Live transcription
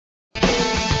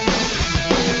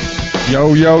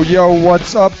Yo, yo, yo,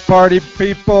 what's up, party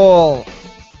people?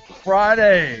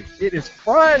 Friday. It is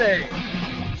Friday.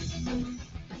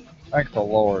 Thank the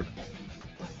Lord.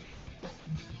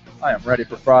 I am ready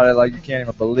for Friday like you can't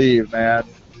even believe, man.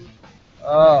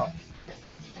 Oh.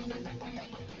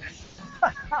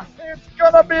 It's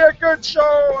gonna be a good show.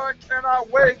 I cannot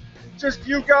wait. Just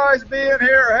you guys being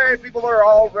here. Hey, people are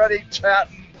already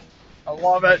chatting. I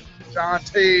love it. John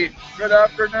T, good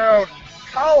afternoon.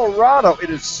 Colorado. It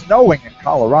is snowing in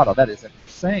Colorado. That is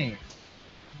insane.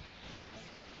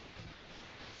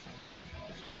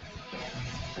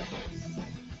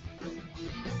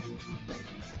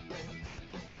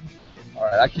 All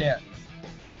right, I can't.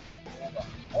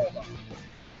 Hold on.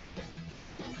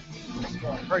 This is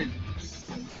going crazy.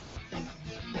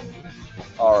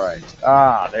 All right.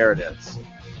 Ah, there it is.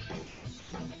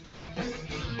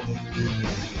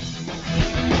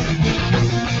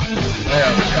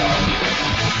 There we go.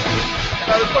 And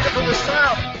I was looking for the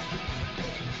sound.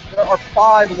 There are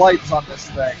 5 lights on this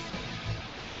thing.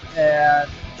 And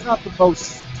it's not the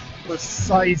most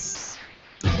precise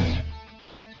tool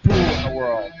in the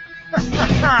world.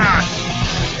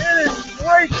 It is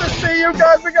great to see you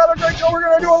guys. We got a great show. We're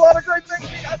going to do a lot of great things.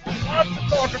 We got lots to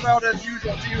talk about as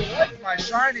usual. Do you like my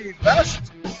shiny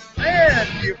vest? Man,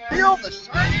 do you feel the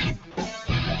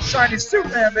shiny suit,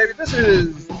 man, baby? This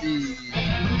is the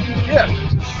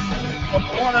gift of the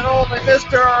one and only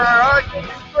Mr.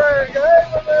 Greg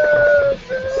Haberman.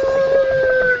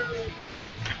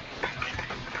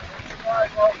 Right,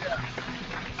 well, yeah.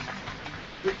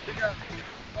 We got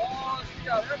laws, we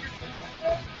got everything.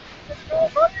 Go,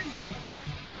 buddy.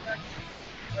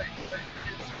 Wait.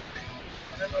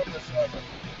 I love this other.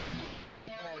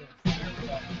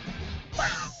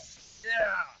 Wow.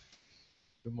 Yeah.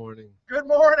 Good morning. Good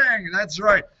morning. That's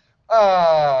right.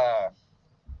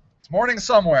 It's morning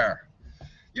somewhere.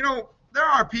 You know, there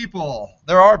are people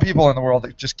in the world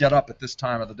that just get up at this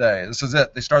time of the day. This is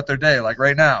it. They start their day like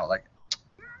right now, like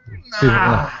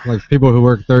Like people who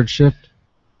work third shift?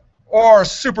 Or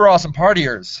super awesome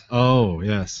partiers. Oh,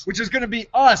 yes. Which is going to be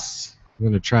us. I'm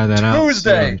going to try that out.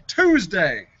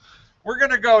 Tuesday. We're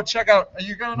going to go check out. Are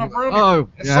you got enough room? Oh,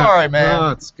 yeah. Sorry, man. No,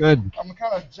 it's good. I'm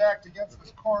kind of jacked against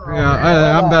this corner.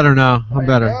 Yeah, I'm better now. I'm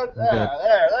better. Good? I'm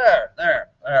good.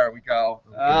 There we go.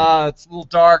 It's a little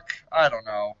dark. I don't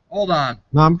know. Hold on.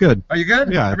 No, I'm good. Are you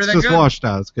good? Yeah, Everything it's just good? washed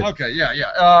out. It's good. Okay,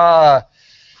 yeah.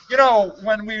 You know,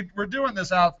 when we were doing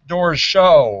this outdoors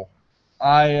show,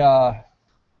 I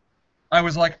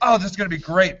was like, oh, this is going to be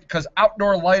great because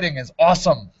outdoor lighting is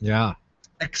awesome. Yeah.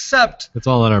 Except it's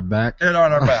all at our back. It's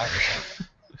on our back.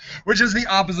 Which is the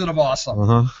opposite of awesome.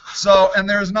 Uh-huh. So, and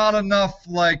there's not enough,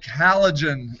 like,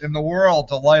 halogen in the world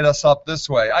to light us up this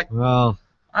way. I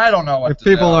don't know what if to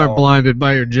do. people aren't blinded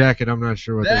by your jacket, I'm not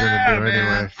sure what they're going to do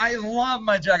man. anyway. I love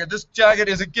my jacket. This jacket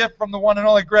is a gift from the one and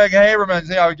only Greg Haberman.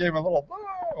 See how he gave him a little... Oh,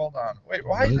 hold on. Wait,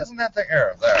 why doesn't that thing...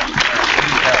 There. I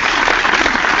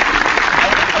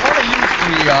want to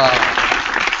use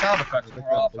the sound effects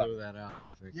more often. That out,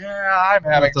 yeah, I'm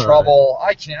having trouble.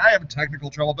 Right. I have technical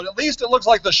trouble, but at least it looks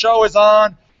like the show is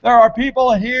on. There are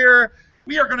people here.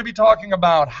 We are going to be talking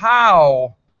about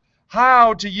how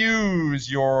to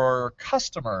use your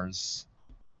customers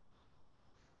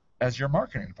as your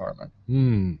marketing department.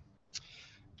 Kind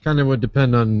of would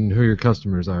depend on who your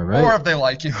customers are, right? Or if they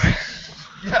like you.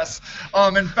 Yes.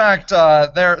 In fact,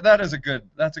 that's a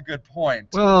good point.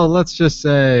 Well, let's just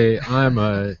say I'm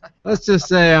a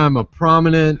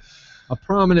prominent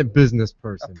business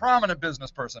person. A prominent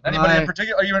business person. Anybody in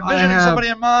particular? Are you envisioning somebody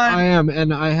in mind? I am,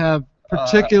 and I have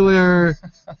particular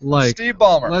like Steve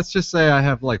Ballmer. Let's just say I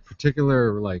have like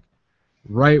particular like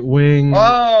right-wing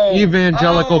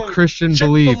evangelical Christian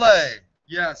Chick-fil-A. beliefs.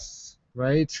 Yes.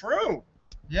 Right? True.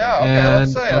 Yeah, okay,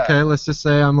 let's say that. Okay, let's just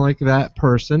say I'm like that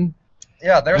person.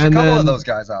 Yeah, there's a couple of those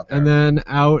guys out there. And then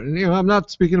I'm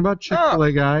not speaking about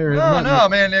Chick-fil-A guy or No,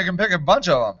 man, you can pick a bunch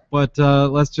of them. But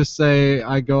let's just say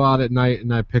I go out at night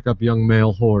and I pick up young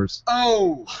male whores.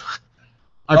 Oh.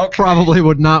 I probably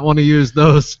would not want to use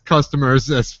those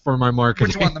customers as for my marketing.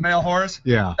 Which one, the male whores?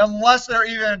 Yeah. Unless they're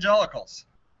evangelicals.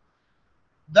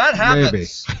 That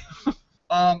happens. Maybe.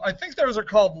 I think those are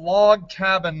called log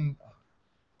cabin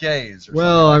gays. Or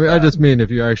well, like I just mean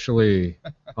if you actually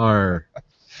are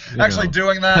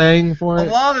doing that, paying for it.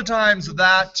 A lot of times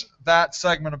that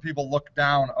segment of people look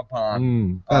down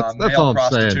upon that's male all I'm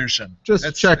prostitution. Saying.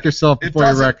 Just check yourself before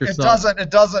you wreck yourself.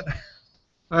 It doesn't.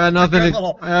 I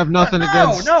have nothing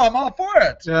against. No, I'm all for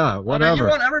it. Yeah, whatever.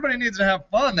 I mean, everybody needs to have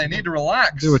fun. They need to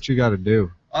relax. Do what you got to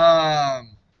do.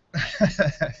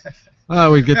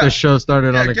 We get this show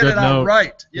started on a good note.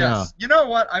 Right. Yes. Yeah. You know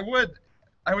what? I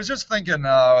was just thinking as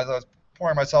I was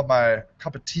pouring myself my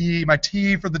cup of tea, my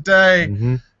tea for the day.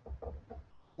 Mm-hmm.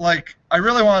 Like, I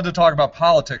really wanted to talk about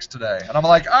politics today. And I'm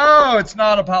like, oh, it's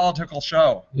not a political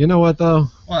show. You know what, though?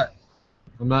 What?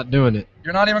 I'm not doing it.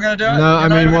 You're not even going to do it? No,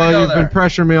 You're I mean, well, you've there. been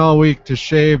pressuring me all week to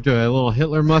shave to a little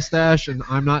Hitler mustache, and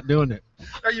I'm not doing it.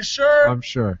 Are you sure? I'm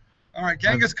sure. All right,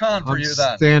 Genghis Khan for I'm you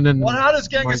then. Standing. Well, how does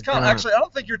Genghis Khan? Actually, I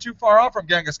don't think you're too far off from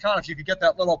Genghis Khan. If you could get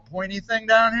that little pointy thing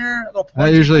down here,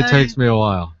 that usually takes me a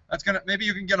while. That's gonna. Maybe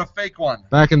you can get a fake one.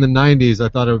 Back in the '90s, I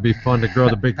thought it would be fun to grow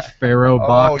the big Pharaoh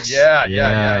box. Oh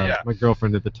yeah. My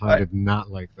girlfriend at the time did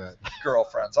not like that.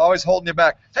 Girlfriends always holding you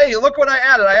back. Hey, look what I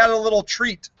added. I added a little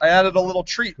treat. Good.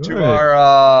 To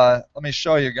our. Let me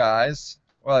show you guys.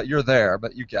 Well, you're there,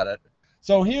 but you get it.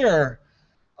 So here,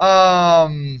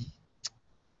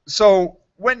 so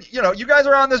when you guys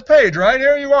are on this page, right?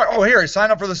 Here you are. Oh, here, sign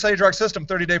up for the Sage Rock System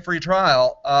 30-day free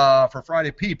trial for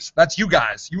Friday Peeps. That's you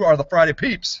guys. You are the Friday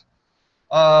Peeps.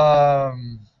 What'd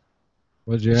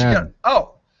you add?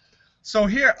 Oh, so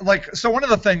here, so one of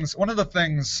the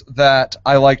things that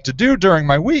I like to do during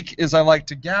my week is I like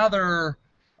to gather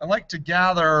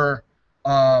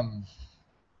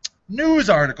news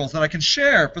articles that I can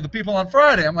share for the people on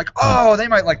Friday. I'm like, oh, they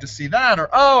might like to see that, or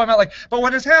oh, I might like. But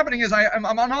what is happening is I'm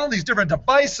on all these different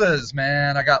devices,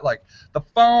 man. I got like the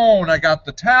phone, I got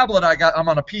the tablet, I'm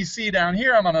on a PC down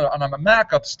here, I'm on a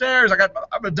Mac upstairs.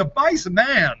 I'm a device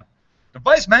man.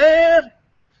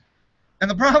 And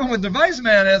the problem with Device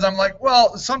Man is I'm like,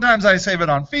 well, sometimes I save it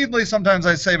on Feedly, sometimes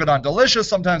I save it on Delicious,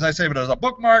 sometimes I save it as a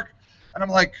bookmark, and I'm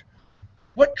like,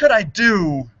 what could I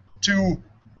do to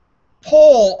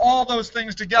pull all those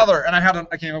things together? And I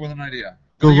came up with an idea.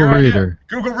 Google Reader.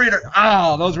 Google Reader.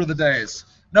 Oh, those were the days.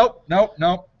 Nope.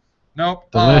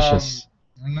 Delicious.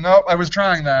 Nope, I was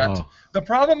trying that. Oh. The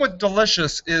problem with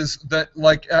Delicious is that,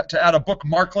 to add a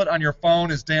bookmarklet on your phone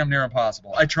is damn near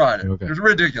impossible. I tried it. Okay. It was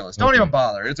ridiculous. Don't even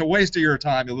bother. It's a waste of your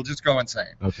time. It will just go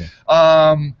insane. Okay.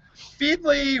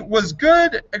 Feedly was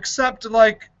good, except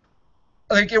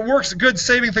it works good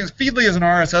saving things. Feedly is an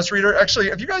RSS reader. Actually,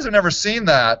 if you guys have never seen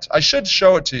that, I should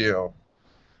show it to you.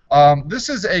 This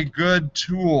is a good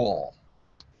tool.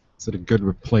 Is it a good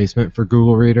replacement for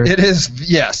Google Reader? It is,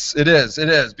 yes, it is,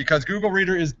 because Google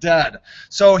Reader is dead.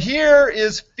 So here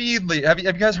is Feedly. Have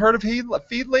you guys heard of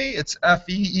Feedly? It's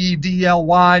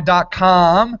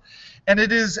FEEDLY.com, and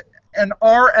it is an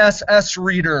RSS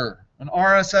reader. An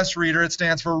RSS reader, it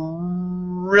stands for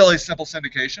really simple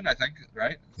syndication, I think,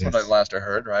 right? That's what I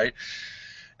heard, right?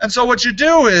 And so what you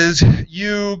do is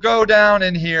you go down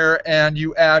in here and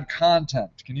you add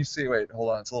content. Can you see? Wait, hold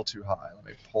on. It's a little too high. Let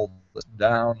me pull this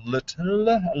down a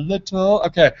little.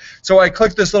 Okay. So I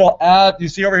click this little add. You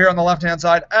see over here on the left-hand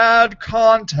side, add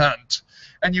content.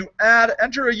 And you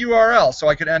enter a URL. So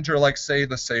I could enter, say,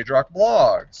 the Sage Rock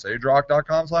blog,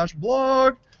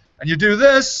 sagerock.com/blog. And you do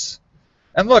this.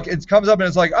 And look, it comes up and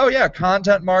it's like, oh, yeah,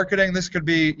 content marketing. This could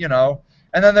be,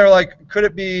 And then they're like, could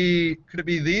it be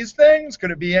these things?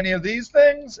 Could it be any of these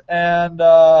things? And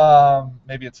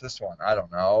maybe it's this one. I don't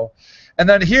know. And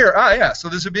then here, yeah, so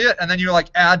this would be it. And then you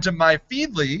add to my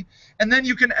Feedly, and then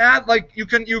you can add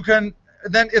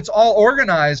then it's all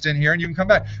organized in here, and you can come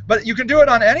back. But you can do it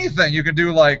on anything. You can do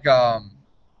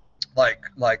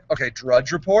okay,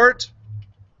 Drudge Report,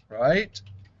 right?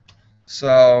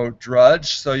 So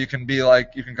Drudge. So you can be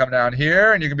you can come down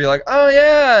here, and you can be like, oh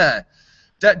yeah.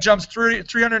 Debt jumps through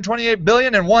 $328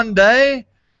 billion in one day.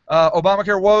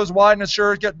 Obamacare woes widen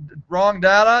insurers get wrong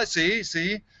data.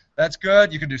 See, that's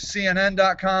good. You can do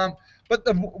CNN.com. But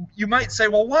you might say,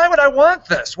 well, why would I want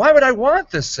this? Why would I want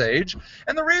this, Sage?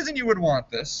 And the reason you would want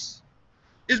this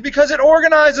is because it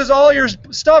organizes all your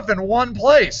stuff in one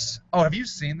place. Oh, have you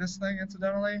seen this thing,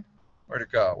 incidentally? Where'd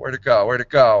it go?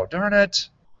 Darn it.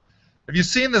 Have you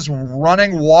seen this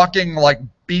running, walking,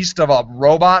 beast of a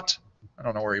robot? I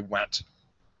don't know where he went.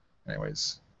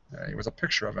 Anyways, he was a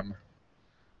picture of him.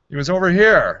 He was over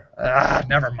here.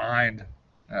 Never mind.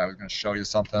 I was going to show you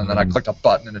something, and then I clicked a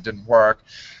button and it didn't work.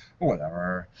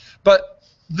 Whatever. But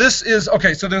this is,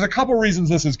 okay, so there's a couple reasons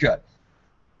this is good.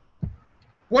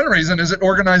 One reason is it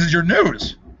organizes your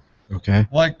news. Okay.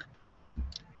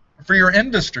 For your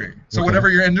industry. So whatever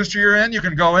your industry you're in, you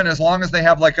can go in as long as they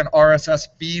have an RSS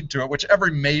feed to it, which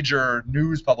every major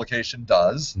news publication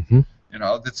does. Mm-hmm. You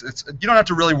don't have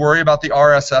to really worry about the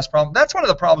RSS problem. That's one of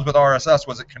the problems with RSS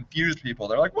was it confused people.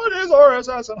 They're like, what is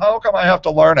RSS and how come I have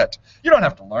to learn it? You don't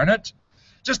have to learn it.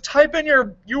 Just type in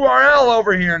your URL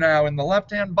over here now in the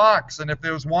left-hand box, and if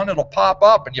there's one, it'll pop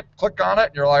up, and you click on it,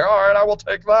 and you're like, all right, I will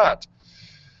take that.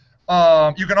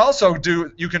 You can also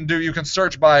you can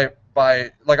search by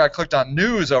like I clicked on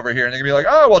news over here, and they can be like,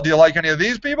 oh, well, do you like any of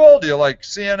these people? Do you like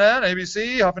CNN,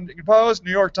 ABC, Huffington Post,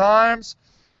 New York Times?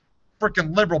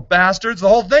 Freaking liberal bastards. The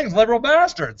whole thing's liberal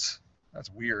bastards. That's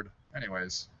weird.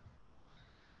 Anyways,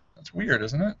 that's weird,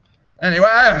 isn't it? Anyway,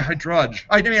 I drudge.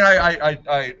 I mean,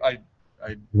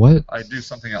 What? I do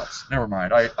something else. Never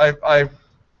mind.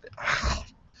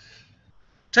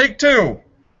 Take two.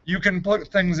 You can put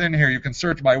things in here. You can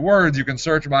search by words. You can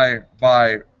search by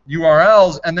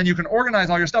URLs, and then you can organize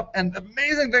all your stuff. And the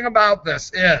amazing thing about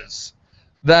this is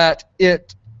that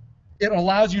it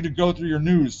allows you to go through your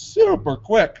news super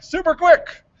quick.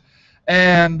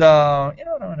 And you know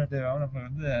what I'm going to do? I'm going to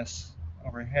move this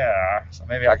over here, so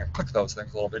maybe I can click those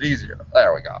things a little bit easier.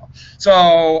 There we go.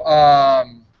 So,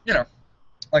 you know,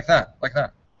 like that.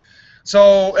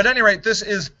 So, at any rate, this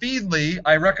is Feedly.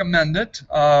 I recommend it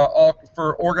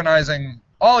for organizing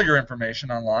all your information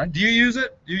online. Do you use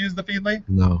it? Do you use the Feedly?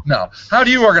 No. No. How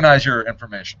do you organize your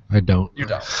information? I don't. You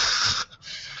don't.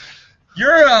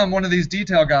 You're one of these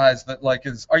detail guys that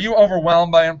are you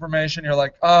overwhelmed by information? You're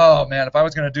like, oh man, if I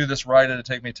was going to do this right, it'd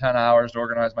take me 10 hours to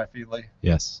organize my Feedly.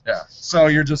 Yes. Yeah. So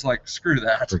you're just like, screw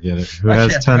that. Forget it. Who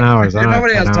has 10 hours?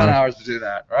 Nobody has 10 hours to do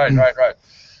that. Right.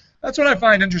 That's what I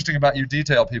find interesting about you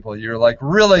detail people. You're like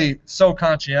really so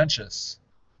conscientious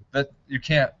that you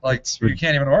can't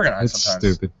even organize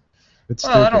sometimes. It's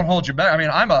stupid. I don't hold you back. I mean,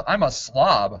 I'm a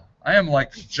slob. I am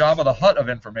like Jabba the Hutt of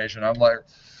information. I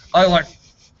like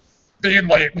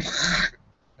Feedly,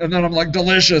 and then I'm like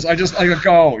delicious. I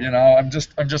go, you know.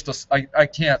 I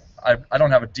can't. I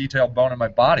don't have a detailed bone in my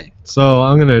body. So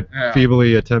I'm gonna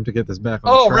feebly attempt to get this back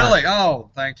on track. Really? Oh,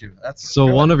 thank you. That's so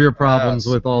good. One of your problems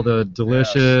with all the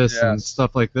delicious and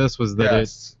stuff like this was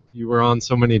that you were on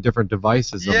so many different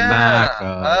devices, a Mac,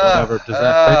 whatever. Does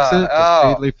that fix it?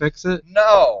 Does Feedly fix it?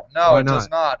 No, it does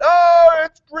not. Oh,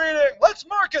 it's greeting. Let's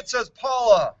mark it, says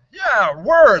Paula. Yeah,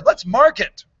 word. Let's mark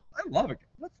it. I love it.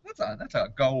 That's a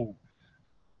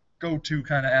go-to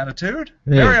kind of attitude.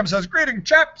 Hey. Miriam says, greeting,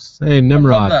 chaps. Hey,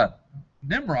 Nimrod. I love that.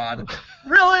 Nimrod?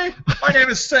 Really? My name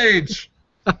is Sage.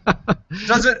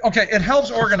 Does it? Okay, it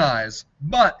helps organize,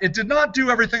 but it did not do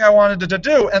everything I wanted it to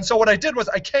do. And so what I did was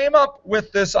I came up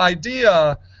with this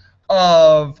idea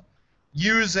of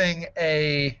using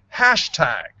a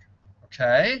hashtag.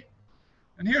 Okay?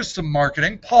 And here's some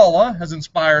marketing. Paula has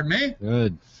inspired me.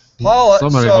 Good. Paula,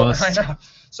 somebody must. I know.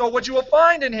 So what you will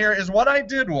find in here is what I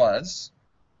did was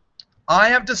I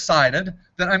have decided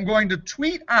that I'm going to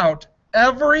tweet out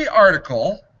every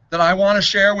article that I want to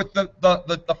share with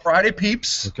the Friday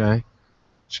Peeps. Okay.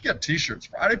 Should get T-shirts,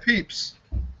 Friday Peeps.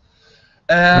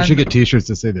 And we should get T-shirts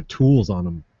that say the tools on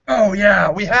them. Oh yeah,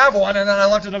 we have one, and then I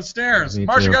left it upstairs.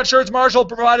 Marshall got shirts. Marshall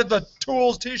provided the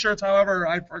tools T-shirts. However,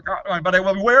 I forgot, but I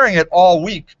will be wearing it all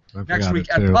week next week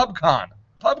at PubCon.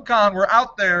 PubCon, we're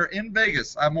out there in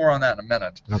Vegas. I have more on that in a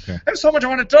minute. Okay. There's so much I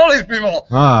want to tell these people.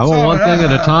 One thing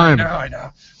at a time. I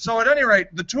know. So at any rate,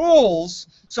 the tools.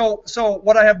 So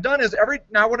what I have done is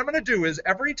now what I'm going to do is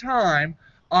every time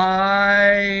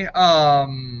I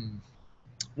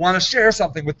want to share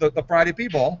something with the Friday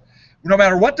people, no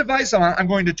matter what device I'm on, I'm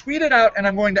going to tweet it out and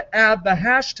I'm going to add the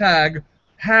hashtag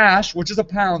 #, which is a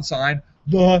 #,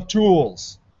 the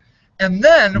tools, and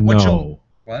then what?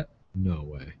 No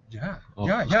way. Yeah,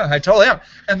 yeah, I totally am.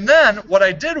 And then what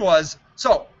I did was,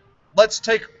 so let's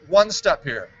take one step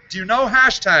here. Do you know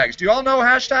hashtags? Do you all know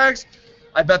hashtags?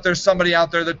 I bet there's somebody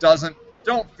out there that doesn't.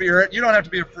 Don't fear it. You don't have to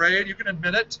be afraid. You can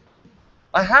admit it.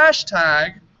 A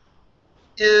hashtag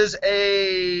is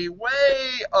a way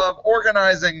of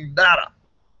organizing data.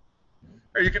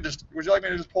 Or you can just, would you like me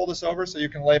to just pull this over so you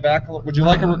can lay back? Would you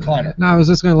like a recliner? No, I was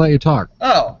just going to let you talk.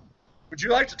 Oh. Would you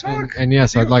like to talk? And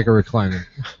yes, I'd like a recliner.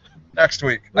 Next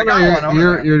week.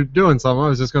 You're doing something. I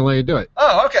was just going to let you do it.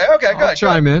 Oh, okay, good. I'll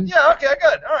chime in. Yeah, okay,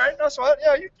 good. All right, no sweat.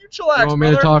 Yeah, you chillax, You want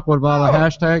me to talk what about a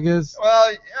hashtag is?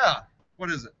 Well, yeah.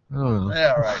 What is it? I don't know.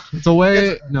 Yeah, right. It's a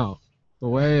way, the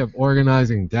way of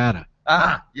organizing data.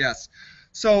 Ah, yes.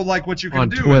 So, like, what you can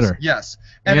do Twitter. is, yes.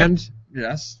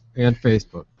 Yes. And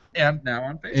Facebook. And now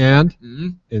on Facebook.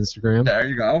 And Instagram. There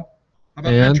you go. How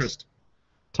about and Pinterest?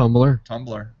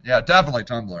 Tumblr. Yeah, definitely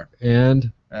Tumblr.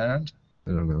 And I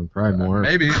don't know, probably more.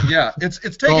 Maybe, yeah. It's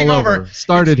taking over.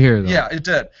 Started here, though. Yeah, it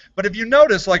did. But if you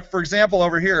notice, like, for example,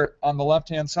 over here on the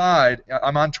left-hand side,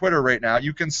 I'm on Twitter right now,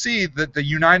 you can see that the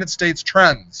United States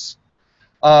trends.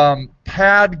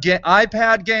 iPad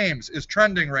games is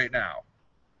trending right now.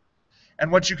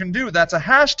 And what you can do, that's a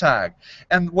hashtag.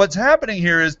 And what's happening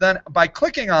here is then by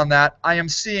clicking on that, I am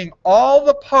seeing all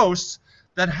the posts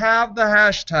that have the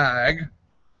hashtag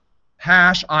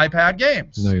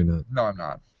 #iPadGames. No, you're not. No, I'm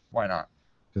not. Why not?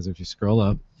 Because if you scroll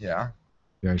up, yeah,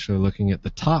 you're actually looking at the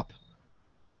top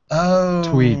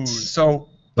tweets. So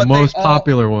the most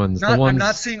popular ones. I'm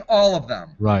not seeing all of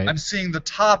them. Right. I'm seeing the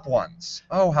top ones.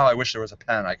 Oh, how I wish there was a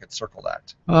pen I could circle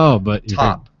that. Oh, but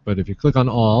but if you click on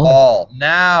all. All.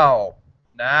 Now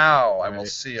I will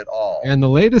see it all. And the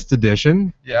latest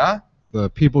edition. Yeah. The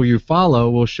people you follow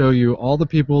will show you all the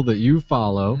people that you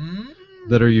follow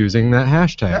that are using that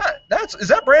hashtag. Is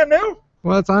that brand new?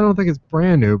 Well, I don't think it's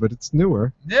brand new, but it's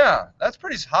newer. Yeah, that's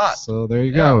pretty hot. So there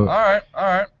you go. All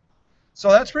right. So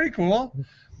that's pretty cool.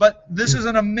 But this is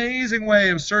an amazing way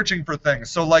of searching for things.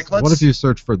 So like, what if you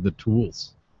search for the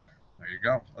tools? There you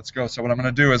go. Let's go. So what I'm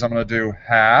going to do is I'm going to do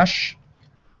hash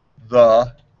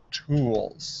the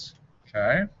tools.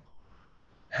 Okay.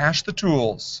 Hash the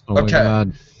tools. Oh okay. My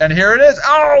God. And here it is.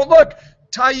 Oh, look.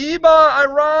 Taiba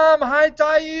Iram. Hi,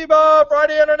 Taiba.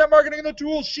 Friday Internet Marketing and the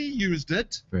Tools. She used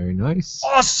it. Very nice.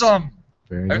 Awesome.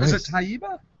 Very nice. Is it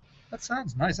Taiba? That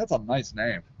sounds nice. That's a nice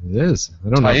name. It is. I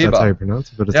don't know if that's how you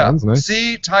pronounce it, but it sounds nice.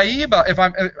 See, Taiba. If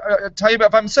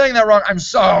I'm saying that wrong, I'm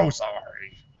so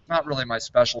sorry. Not really my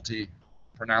specialty,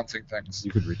 pronouncing things.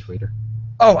 You could retweet her.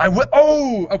 Oh, I would.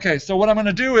 Oh, okay. So what I'm going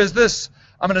to do is this.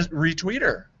 I'm going to retweet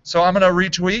her. So I'm going to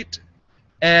retweet,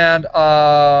 and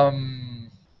I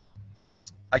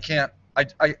can't.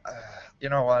 You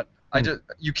know what?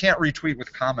 You can't retweet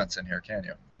with comments in here, can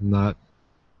you? Not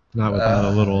without a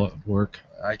little work.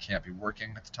 I can't be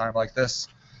working at a time like this.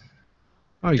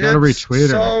 Oh, you got to retweet her.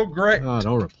 So great. Oh,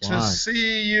 don't reply. To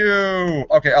see you.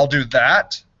 Okay, I'll do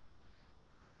that.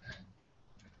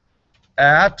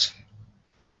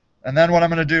 And then what I'm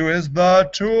going to do is the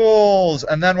tools.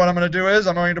 And then what I'm going to do is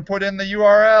I'm going to put in the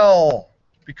URL.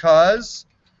 Because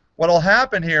what will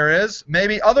happen here is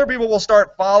maybe other people will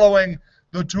start following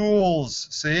the tools.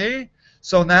 See?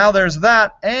 So now there's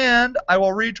that. And I will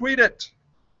retweet it.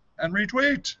 And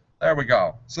retweet. There we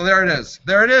go. So there it is.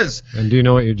 There it is. And do you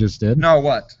know what you just did? No,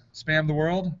 what? Spam the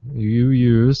world? You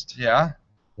used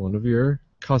one of your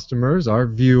customers, our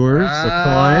viewers, the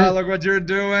client. Look what you're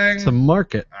doing. To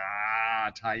market.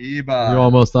 Taiba. You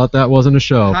almost thought that wasn't a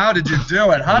show. How did you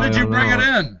do it? How did you bring it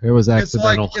in? It was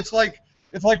accidental. It's like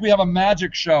we have a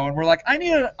magic show and we're like, I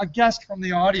need a guest from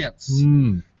the audience.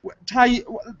 Young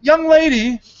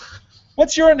lady,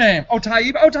 what's your name? Oh,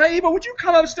 Taiba. Oh, Taiba, would you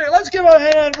come upstairs? Let's give a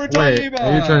hand for Taiba.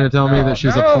 Are you trying to tell me that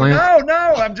she's a plant?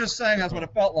 No. I'm just saying that's what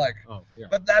it felt like. Oh, yeah.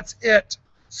 But that's it.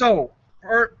 So,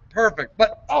 perfect.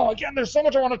 But, again, there's so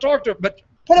much I want to talk to. But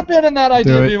put a pin in that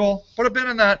idea, people. Put a pin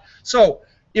in that. So,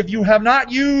 if you have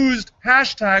not used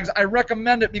hashtags, I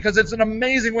recommend it because it's an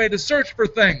amazing way to search for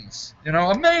things.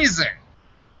 Amazing.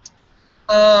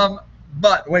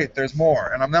 But wait, there's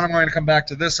more, and then I'm going to come back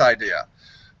to this idea.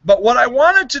 But what I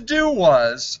wanted to do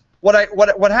was what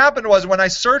happened was when I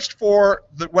searched for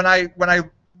the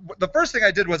first thing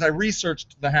I did was I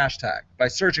researched the hashtag by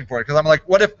searching for it because I'm like,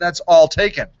 what if that's all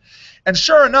taken? And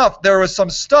sure enough, there was some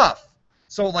stuff.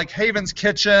 So like Haven's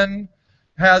Kitchen.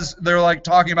 They're like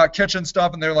talking about kitchen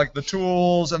stuff, and they're like the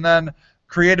tools, and then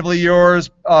Creatively Yours,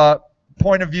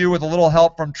 point of view with a little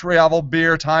help from Travel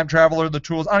Beer, Time Traveler, the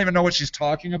tools. I don't even know what she's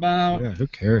talking about. Yeah, who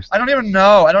cares? I don't even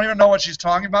know what she's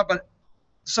talking about. But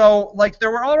so like there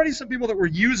were already some people that were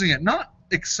using it, not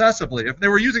excessively. If they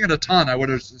were using it a ton, I would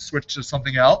have switched to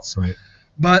something else. Right.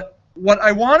 But what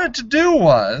I wanted to do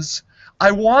was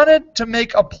I wanted to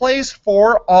make a place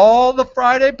for all the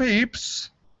Friday peeps.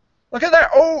 Look at that.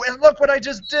 Oh, and look what I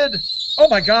just did. Oh,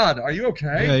 my God. Are you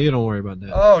okay? Yeah, you don't worry about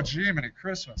that. Oh, gee, Merry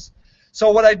Christmas.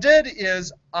 So what I did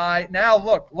is now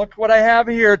look what I have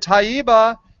here.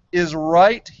 Taiba is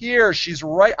right here. She's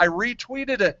right. I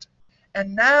retweeted it.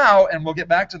 And now, and we'll get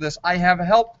back to this, I have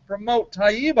helped promote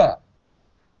Taiba.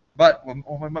 But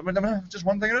just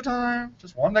one thing at a time.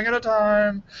 Just one thing at a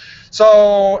time.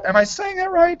 So am I saying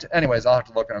that right? Anyways, I'll have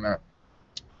to look in a minute.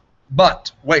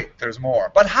 But, wait, there's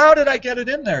more. But how did I get it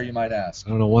in there, you might ask? I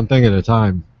don't know, one thing at a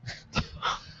time.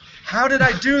 How did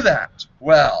I do that?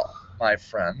 Well, my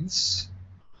friends,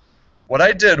 what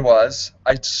I did was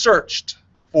I searched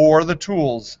for the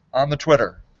tools on the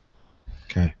Twitter.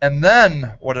 Okay. And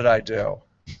then what did I do?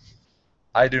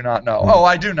 I do not know. Oh,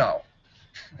 I do know.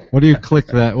 What do you click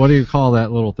that? What do you call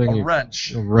that little thing? A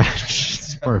wrench. A wrench.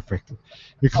 It's perfect.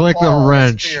 You click the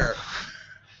wrench.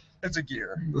 It's a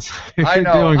gear. I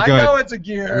know. I know it's a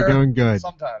gear. You're doing good.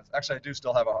 Sometimes. Actually, I do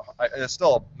still have it's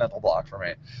still a mental block for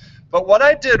me. But what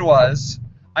I did was,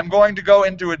 I'm going to go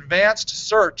into advanced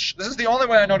search. This is the only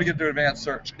way I know to get to advanced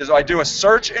search, is I do a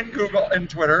search in Google, in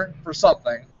Twitter, for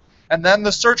something, and then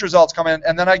the search results come in,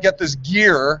 and then I get this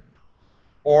gear,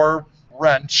 or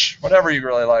wrench, whatever you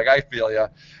really like, I feel ya,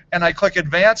 and I click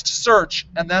advanced search,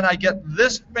 and then I get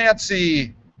this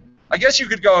fancy, I guess you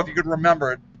could go, if you could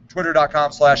remember it,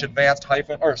 twitter.com/advanced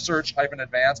hyphen or search hyphen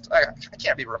advanced. I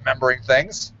can't be remembering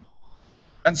things.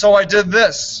 And so I did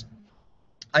this.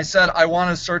 I said I want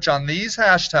to search on these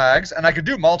hashtags, and I could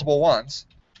do multiple ones,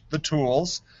 the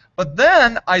tools. But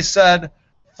then I said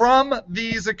from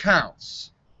these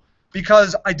accounts,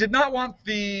 because I did not want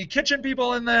the kitchen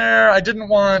people in there. I didn't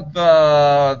want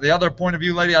the other point of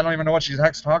view lady. I don't even know what she's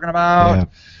heck's talking about. Yeah.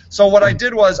 So what I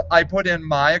did was I put in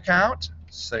my account,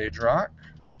 SageRock,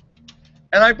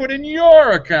 and I put in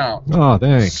your account. Oh,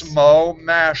 thanks. Smo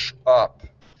Mashup.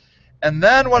 And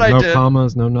then what I did. No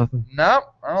commas, no nothing? No,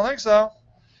 I don't think so.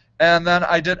 And then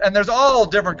I did, and there's all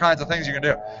different kinds of things you can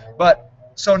do. But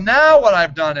so now what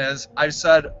I've done is I've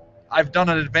said I've done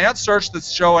an advanced search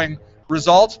that's showing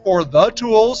results for the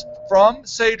tools from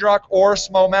SageRock or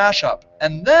Smo Mashup.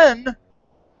 And then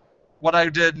what I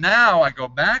did now, I go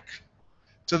back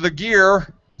to the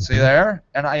gear, see there,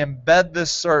 and I embed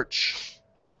this search.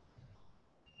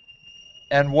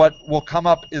 And what will come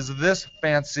up is this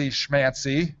fancy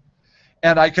schmancy.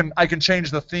 And I can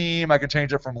change the theme. I can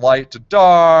change it from light to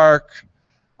dark.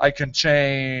 I can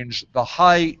change the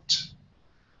height.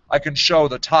 I can show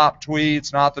the top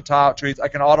tweets, not the top tweets. I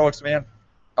can auto-expand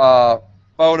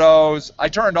photos. I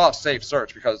turned off safe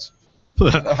search because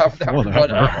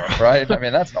whatever, right? I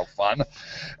mean, that's no fun.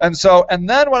 And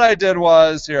then what I did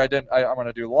was here. I'm going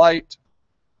to do light.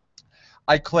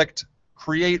 I clicked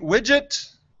create widget.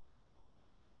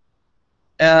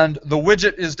 And the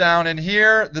widget is down in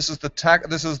here. This is the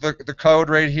the code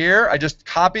right here. I just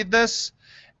copied this,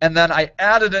 and then I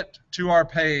added it to our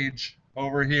page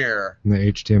over here. In the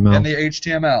HTML. In the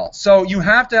HTML. So you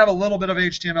have to have a little bit of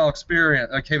HTML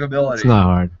experience, capability. It's not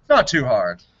hard. It's not too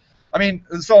hard. I mean,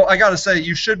 so I got to say,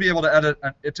 you should be able to edit.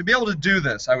 To be able to do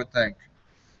this, I would think,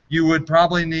 you would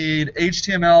probably need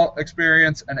HTML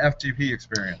experience and FTP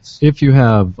experience. If you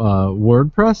have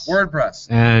WordPress. WordPress.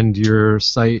 And your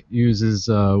site uses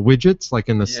widgets, like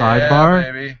in the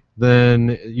sidebar, maybe.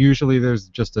 Then usually there's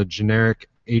just a generic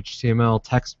HTML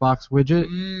text box widget,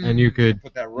 and you could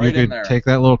put that right in there. Take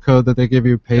that little code that they give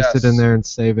you, paste it in there, and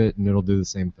save it, and it'll do the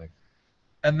same thing.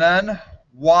 And then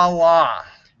voila,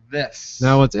 this.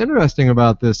 Now, what's interesting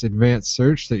about this advanced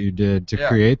search that you did to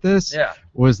create this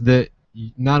was that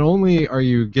not only are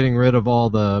you getting rid of all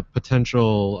the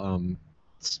potential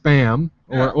spam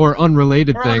or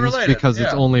unrelated things because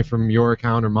it's only from your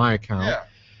account or my account,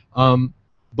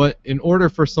 but in order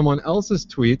for someone else's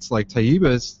tweets, like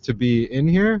Taiba's, to be in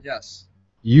here,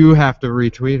 you have to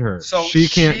retweet her. So she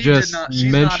can't just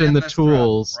mention the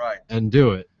tools and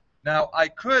do it. Now, I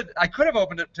could have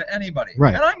opened it to anybody,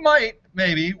 right. And I might,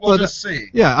 maybe. We'll just see.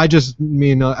 Yeah, I just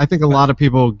mean, I think a lot of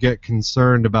people get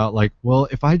concerned about, like, well,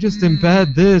 if I just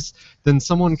embed this, then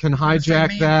someone can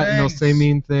hijack that and they'll say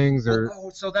mean things. Or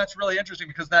so that's really interesting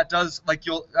because that does, like,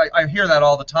 I hear that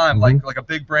all the time. Like a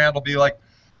big brand will be like,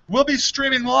 we'll be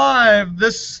streaming live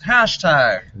this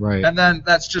hashtag. Right. And then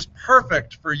that's just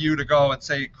perfect for you to go and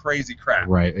say crazy crap.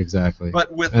 Right, exactly.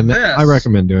 But with this... I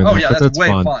recommend doing that. Oh, yeah, that's way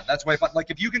fun. That's way fun. Like,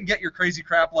 if you can get your crazy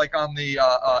crap, like, on the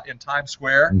in Times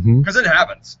Square, because it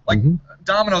happens. Like,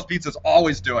 Domino's Pizza's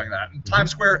always doing that. In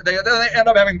Times Square, they end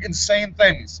up having insane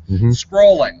things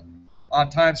scrolling on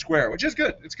Times Square, which is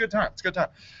good. It's a good time. It's a good time.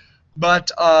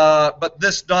 But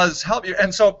this does help you.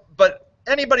 And so, but...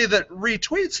 anybody that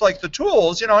retweets like the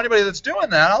tools, anybody that's doing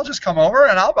that, I'll just come over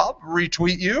and I'll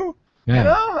retweet you.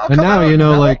 Yeah. And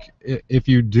now, like, if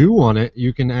you do want it,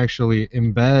 you can actually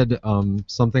embed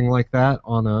something like that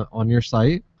on your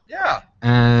site. Yeah.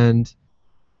 And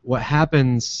what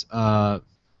happens,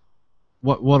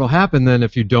 what'll happen then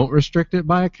if you don't restrict it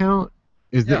by account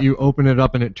is that you open it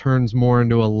up and it turns more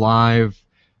into a live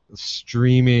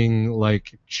streaming,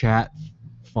 like, chat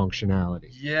functionality.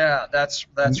 Yeah, that's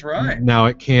right. Now,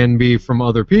 it can be from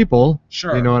other people.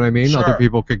 Sure. You know what I mean? Sure. Other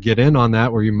people could get in on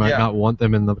that where you might not want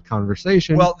them in the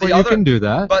conversation. Well, you can do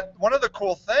that. But one of the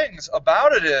cool things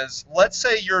about it is, let's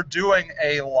say you're doing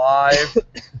a live.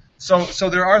 so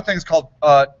there are things called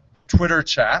Twitter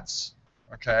chats.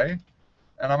 Okay.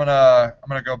 And I'm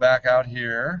gonna go back out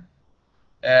here,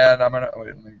 and let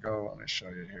me show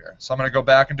you here. So I'm gonna go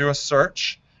back and do a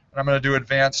search, and I'm gonna do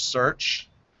advanced search.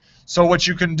 So what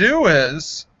you can do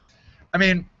is, I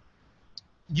mean,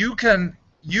 you could,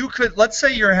 let's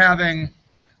say you're having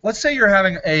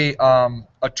a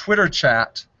Twitter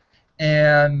chat,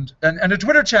 and a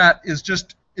Twitter chat is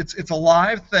just it's a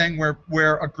live thing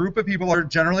where a group of people are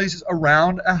generally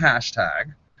around a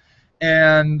hashtag,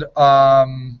 and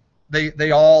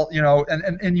they all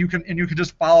and you can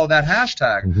just follow that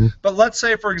hashtag. But let's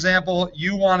say, for example,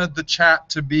 you wanted the chat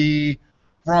to be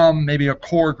from maybe a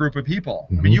core group of people.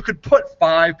 I mean, you could put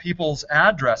 5 people's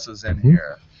addresses in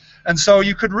here. And so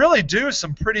you could really do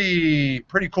some pretty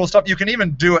cool stuff. You can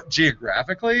even do it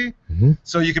geographically.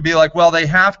 So you could be like, well, they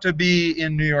have to be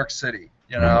in New York City,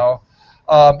 you know.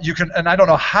 You can, and I don't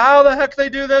know how the heck they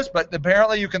do this, but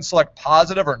apparently you can select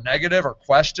positive or negative or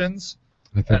questions.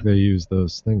 I think they use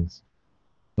those things.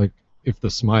 Like if the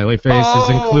smiley face is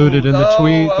included in the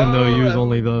tweet, then they'll use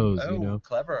only those. You know.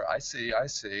 Clever. I see.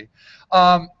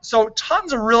 So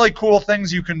tons of really cool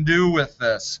things you can do with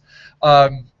this.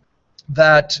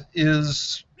 That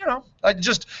is, you know,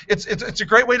 it's a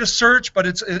great way to search, but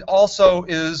it also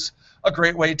is a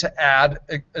great way to add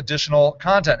additional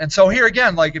content. And so here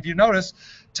again, like if you notice,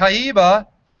 Taiba,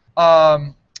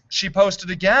 she posted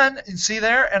again, and see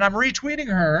there, and I'm retweeting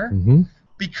her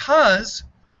because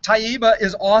Taiba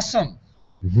is awesome.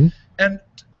 And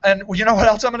you know what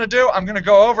else I'm going to do? I'm going to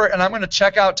go over and I'm going to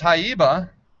check out Taiba.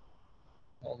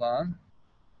 Hold on.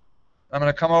 I'm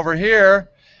going to come over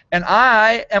here, and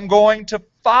I am going to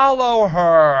follow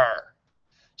her.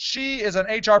 She is an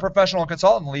HR professional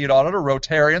consultant, lead auditor,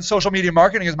 Rotarian. Social media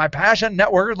marketing is my passion.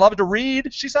 Networker, love to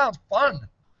read. She sounds fun.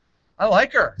 I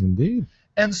like her. Indeed.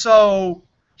 And so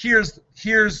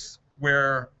here's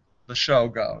where the show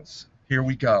goes. Here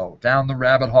we go, down the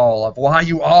rabbit hole of why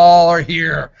you all are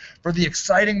here for the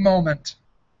exciting moment.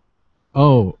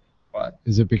 Oh. What?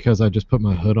 Is it because I just put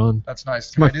my hood on? That's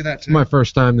nice. Can I do that too? It's my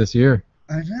first time this year.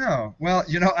 I know. Well,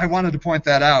 you know, I wanted to point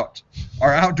that out.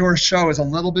 Our outdoor show is a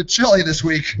little bit chilly this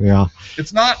week. Yeah.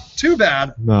 It's not too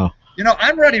bad. No. You know,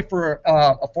 I'm ready for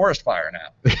a forest fire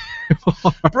now.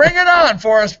 Bring it on,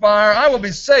 forest fire. I will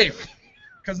be safe.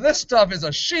 Because this stuff is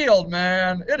a shield,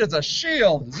 man. It is a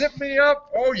shield. Zip me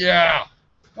up. Oh, yeah.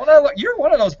 You're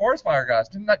one of those forest fire guys.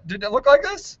 Did it look like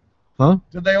this? Huh?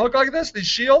 Did they look like this? These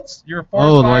shields? Your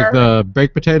forest fire? Like the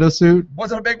baked potato suit?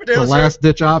 Was it a baked potato suit? The last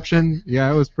ditch option?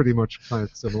 Yeah, it was pretty much kind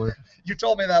of similar. You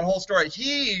told me that whole story.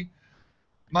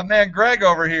 My man Greg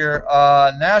over here,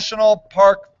 National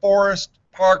Park Forest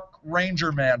Park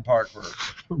Ranger Man Parker.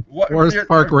 Forest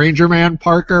Park Ranger Man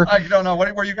Parker? I don't know.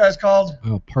 What were you guys called?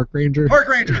 Park Ranger. Park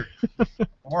Ranger.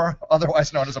 Or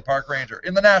otherwise known as a park ranger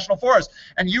in the National Forest.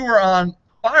 And you were on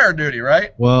fire duty,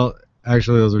 right? Well,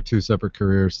 actually, those are two separate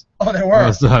careers. Oh, they were?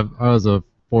 I was a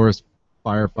forest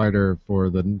firefighter for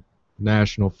the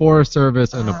National Forest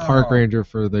Service and a park ranger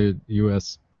for the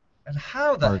U.S. And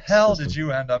how the hell did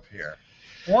you end up here?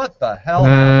 What the hell?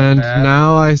 And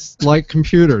now I like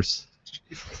computers.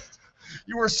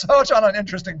 You were such on an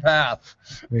interesting path.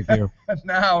 Thank you. And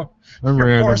now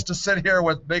you're forced to sit here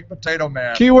with Baked Potato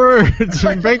Man.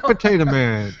 Keywords, Baked Potato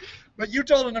Man. But you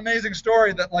told an amazing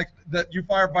story that you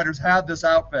firefighters had this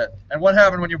outfit. And what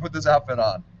happened when you put this outfit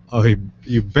on? Oh,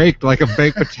 you baked like a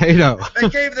baked potato. They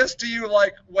gave this to you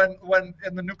like when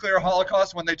in the nuclear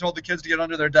holocaust when they told the kids to get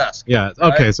under their desk. Yeah.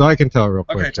 Okay, right? So I can tell real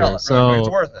quick. Okay, tell it. So it's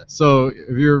worth it. So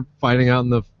if you're fighting out in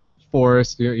the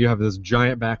forest, you have this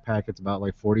giant backpack. It's about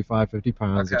like 45, 50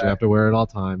 pounds that you have to wear at all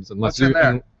times, unless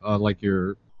you're like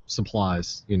your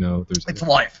supplies. You know, it's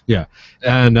life. Yeah.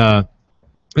 And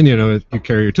you know, you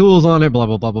carry your tools on it. Blah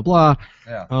blah blah blah blah.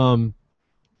 Yeah.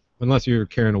 Unless you're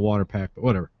carrying a water pack, but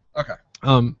whatever. Okay.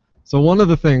 So one of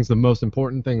the things, the most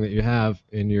important thing that you have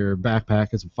in your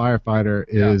backpack as a firefighter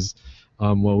is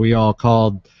what we all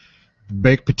called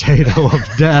baked potato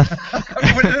of death.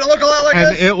 Did it look a lot like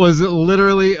and it was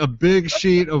literally a big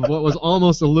sheet of what was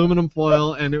almost aluminum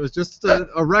foil, and it was just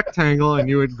a rectangle, and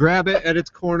you would grab it at its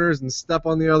corners and step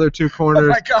on the other two corners. Oh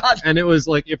my God. And it was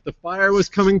like if the fire was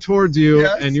coming towards you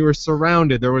and you were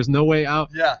surrounded, there was no way out.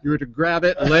 Yeah. You were to grab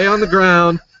it, lay on the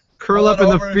ground, curl up in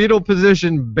the fetal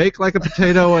position, bake like a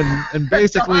potato, and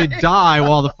basically die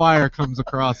while the fire comes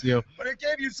across you. But it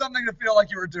gave you something to feel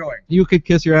like you were doing. You could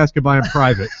kiss your ass goodbye in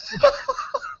private.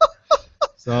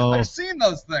 So I've seen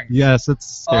those things. Yes, it's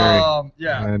scary.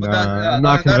 Yeah. And I'm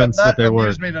not convinced that they were.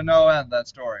 That amused me to no end, that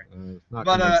story.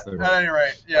 But at any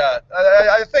rate, yeah,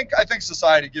 I think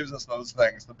society gives us those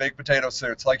things, the baked potato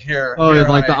suits, like here. Oh, here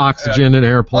like the oxygen in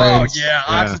airplanes. Oh yeah,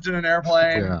 oxygen in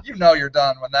airplane. Yeah. You know you're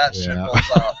done when that shit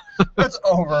pulls out. It's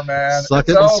over, man. Suck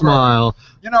it and smile.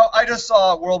 You know, I just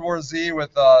saw World War Z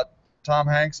with Tom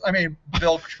Hanks. I mean,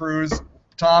 Bill Cruise,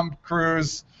 Tom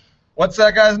Cruise. What's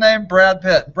that guy's name? Brad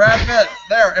Pitt. Brad Pitt.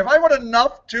 There. If I put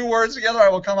enough two words together, I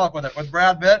will come up with it. With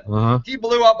Brad Pitt, he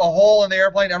blew up a hole in the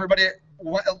airplane. Everybody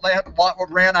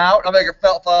ran out. I think it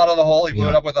fell out of the hole. He blew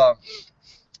it up with a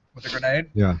grenade.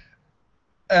 Yeah.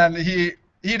 And he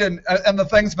didn't. And the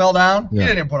things fell down. Yeah. He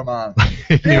didn't even put them on.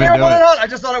 He didn't even put it on. I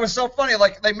just thought it was so funny.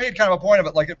 Like they made kind of a point of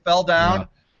it. Like it fell down. Yeah.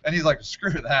 And he's like,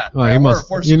 screw that. Well,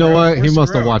 you know what? He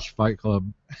must have watched Fight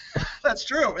Club. That's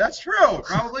true. That's true.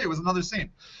 Probably. It was another scene.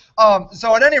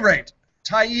 So at any rate,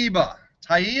 Taiba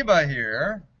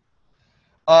here,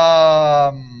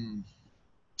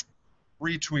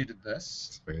 retweeted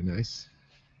this. Very nice.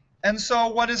 And so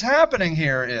what is happening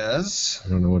here is... I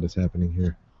don't know what is happening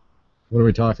here. What are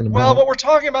we talking about? Well, what we're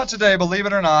talking about today, believe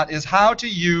it or not, is how to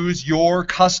use your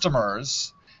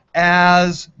customers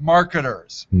as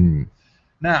marketers.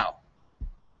 Now,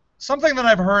 something that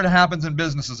I've heard happens in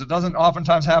businesses. It doesn't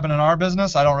oftentimes happen in our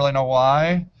business. I don't really know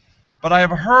why. But I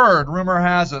have heard, rumor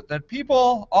has it, that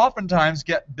people oftentimes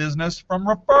get business from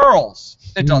referrals.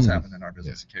 It does happen in our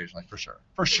business occasionally, for sure.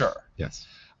 For sure. Yes.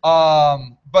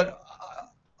 But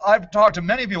I've talked to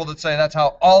many people that say that's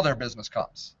how all their business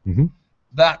comes.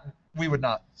 That we would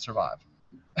not survive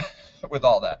with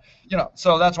all that. You know,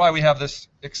 so that's why we have this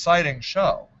exciting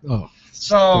show. Oh,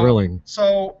 thrilling.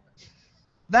 So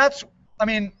that's, I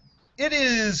mean, it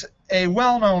is a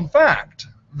well-known fact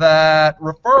that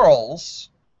referrals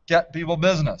get people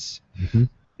business.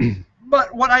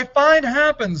 But what I find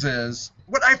happens is,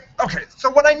 what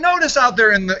I notice out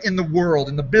there in the world,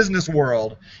 in the business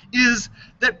world, is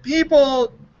that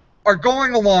people are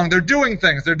going along, they're doing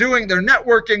things, they're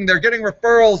networking, they're getting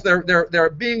referrals, they're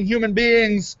being human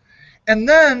beings, and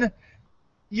then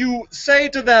you say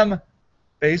to them,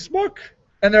 Facebook,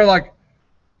 and they're like,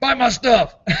 buy my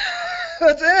stuff.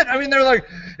 That's it. I mean, they're like,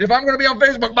 if I'm going to be on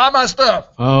Facebook, buy my stuff.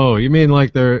 Oh, you mean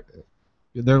like they're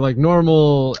like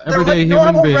normal, everyday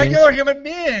regular human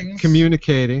beings.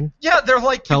 Communicating. Yeah, they're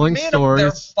like telling stories.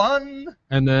 They're fun.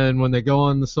 And then when they go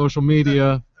on the social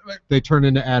media, they turn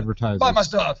into advertisers. Buy my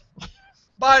stuff.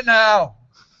 Buy it now.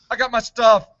 I got my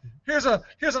stuff. Here's an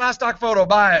iStock photo.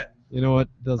 Buy it. You know what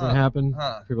doesn't happen?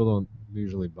 People don't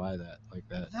usually buy that like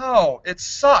that. No, it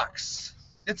sucks.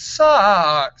 It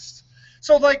sucks.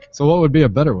 So what would be a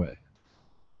better way?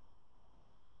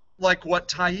 Like what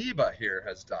Taiba here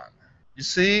has done. You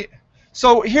see?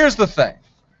 So here's the thing.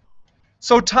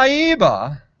 So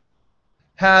Taiba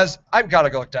has, I've got to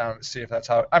go look down and see if that's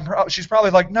how, she's probably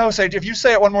like, no, Sage, if you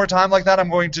say it one more time like that, I'm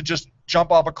going to just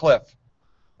jump off a cliff.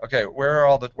 Okay, where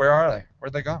are they?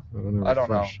 Where'd they go? I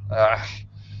don't know.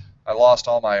 I lost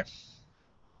all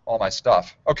my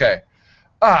stuff. Okay.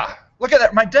 Look at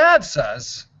that. My dad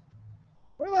says,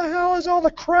 where the hell is all the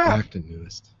crap? Back to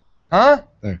newest. Huh?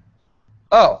 There.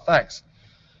 Oh, thanks.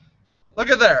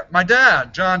 Look at there. My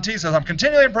dad, John T, says, I'm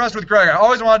continually impressed with Greg. I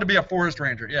always wanted to be a forest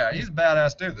ranger. Yeah, he's a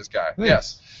badass dude, this guy. Thanks.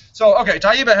 Yes. So, okay,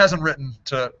 Taiba hasn't written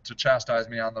to chastise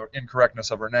me on the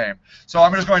incorrectness of her name. So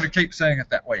I'm just going to keep saying it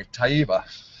that way, Taiba.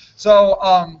 So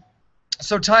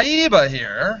Taiba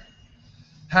here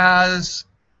has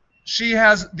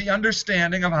the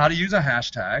understanding of how to use a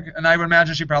hashtag, and I would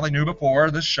imagine she probably knew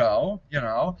before this show, you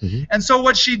know. And so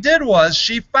what she did was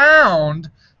she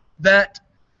found that,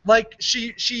 like,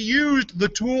 she used the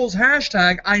tools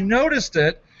hashtag. I noticed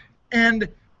it, and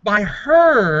by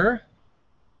her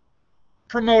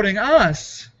promoting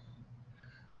us,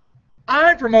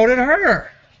 I promoted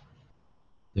her.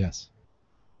 Yes.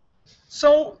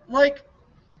 So, like,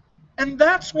 and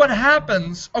that's what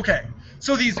happens. Okay,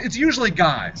 so it's usually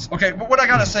guys. Okay, but what I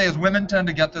gotta say is women tend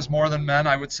to get this more than men,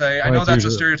 I would say. I know that's a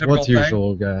stereotypical What's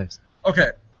usual, guys? Okay,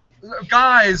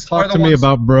 guys are the ones. Talk to me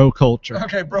about bro culture.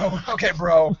 Okay, bro. Okay,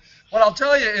 bro. What I'll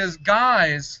tell you is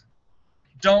guys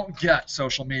don't get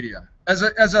social media.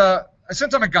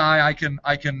 Since I'm a guy, I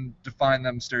can define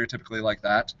them stereotypically like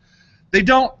that. They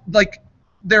don't, like,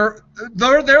 they're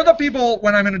the people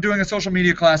when I'm doing a social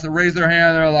media class that raise their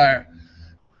hand. They're like,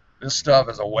 this stuff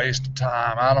is a waste of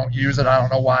time. I don't use it. I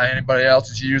don't know why anybody else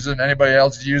is using it. Anybody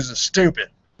else uses it. Stupid.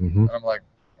 And I'm like,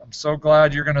 I'm so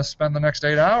glad you're going to spend the next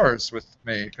 8 hours with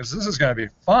me because this is going to be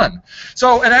fun.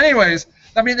 So, and anyways,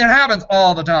 I mean, it happens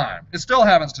all the time. It still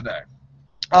happens today.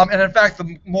 And in fact,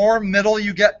 the more middle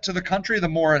you get to the country, the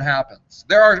more it happens.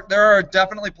 There are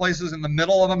definitely places in the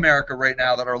middle of America right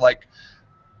now that are like,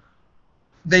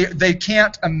 they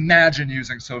can't imagine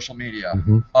using social media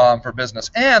for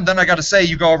business. And then I got to say,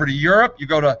 you go over to Europe, you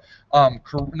go to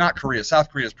not Korea,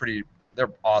 South Korea is pretty, they're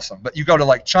awesome. But you go to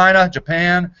like China,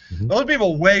 Japan, those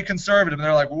people are way conservative, and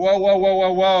they're like, whoa, whoa, whoa,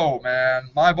 whoa, whoa, man,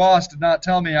 my boss did not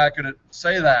tell me I could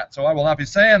say that, so I will not be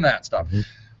saying that stuff.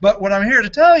 But what I'm here to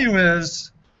tell you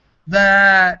is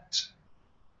that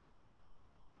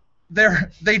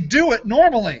they do it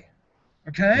normally,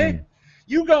 okay?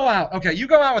 You go out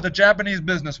with a Japanese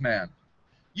businessman.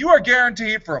 You are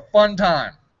guaranteed for a fun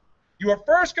time. You are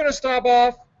first going to stop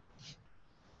off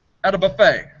at a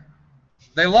buffet.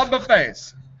 They love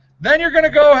buffets. Then you're going to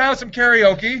go have some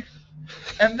karaoke,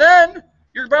 and then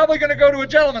you're probably going to go to a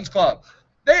gentleman's club.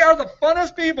 They are the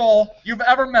funnest people you've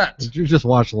ever met. Did you just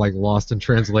watch like Lost in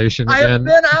Translation again? I have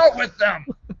been out with them.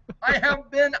 I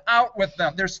have been out with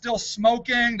them. They're still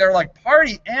smoking. They're like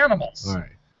party animals. All right.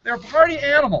 They're party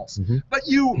animals. But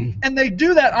and they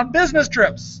do that on business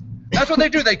trips. That's what they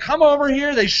do. They come over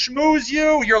here, they schmooze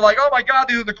you. You're like, oh my God,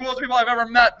 these are the coolest people I've ever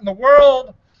met in the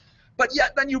world. But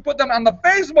yet then you put them on the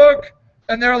Facebook,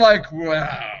 and they're like,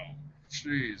 wow,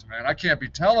 jeez, man, I can't be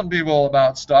telling people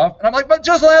about stuff. And I'm like, but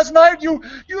just last night,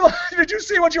 did you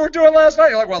see what you were doing last night?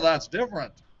 You're like, well, that's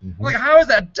different. I'm like, how is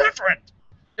that different?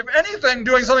 If anything,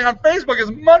 doing something on Facebook is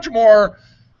much more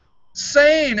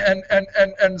sane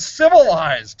and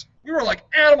civilized. We were like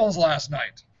animals last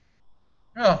night.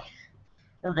 Oh.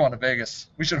 We're going to Vegas.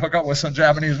 We should hook up with some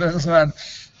Japanese businessmen.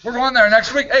 We're going there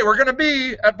next week. Hey, we're going to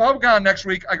be at PubCon next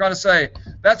week. I got to say,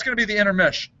 that's going to be the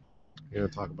intermission. You going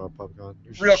to talk about PubCon?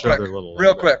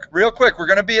 Real quick. We're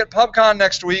going to be at PubCon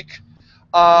next week.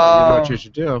 You know what you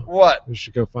should do? What? You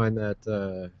should go find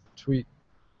that tweet,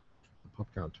 the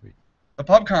PubCon tweet. The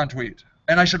PubCon tweet.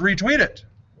 And I should retweet it.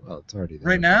 Well, it's already there.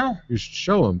 Right now? You should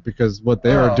show them, because what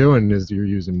they are doing is you're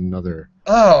using another...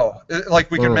 Oh,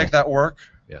 like we can make that work?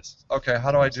 Yes. Okay,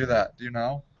 how do I do that? Do you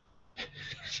know?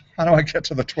 How do I get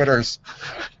to the Twitters?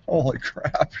 Holy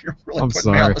crap, you're really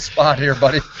putting me on the spot here,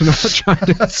 buddy. I'm not trying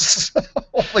to.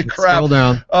 Holy crap. Scroll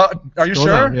down. Are you Scroll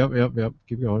sure? Down. Yep.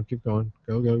 Keep going.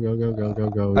 Go.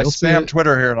 I spam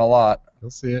Twitter here a lot.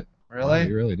 You'll see it. Really? Oh,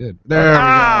 you really did. There we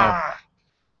go.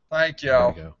 Thank you. There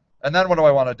we go. And then what do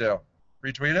I want to do?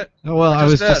 Retweet it? Oh, well, I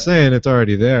was just saying it's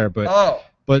already there, but... Oh.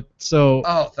 But so...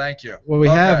 Oh, thank you. What we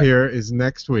have here is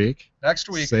next week.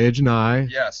 Sage and I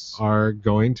are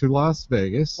going to Las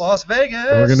Vegas. Las Vegas!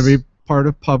 And we're going to be part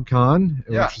of PubCon.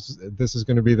 Yeah. This is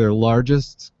going to be their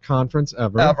largest conference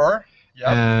ever. Yep.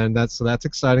 And that's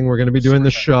exciting. We're going to be doing the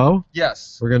show.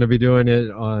 Yes. We're going to be doing it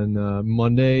on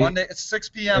Monday. Monday at 6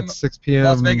 p.m. At 6 p.m.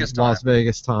 Las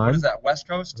Vegas time. What is that, West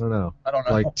Coast? I don't know.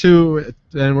 Like 2,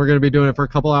 and we're going to be doing it for a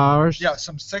couple hours. Yeah,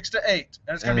 some 6 to 8.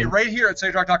 And it's going to be right here at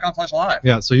sagerock.com/live.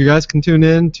 Yeah, so you guys can tune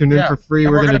in for free.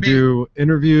 We're going to do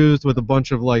interviews with a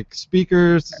bunch of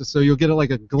speakers, so you'll get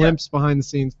a glimpse behind the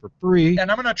scenes for free. And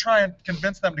I'm going to try and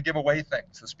convince them to give away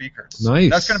things, the speakers.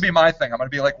 Nice. That's going to be my thing. I'm going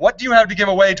to be like, what do you have to give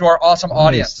away to our awesome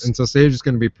audience? And so Sage is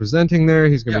going to be presenting there.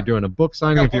 He's going to be doing a book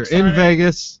signing. If you're in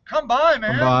Vegas, come by,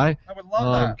 man. Come by. I would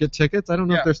love that. Get tickets. I don't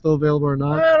know if they're still available or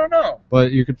not. I don't know.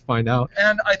 But you could find out.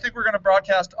 And I think we're going to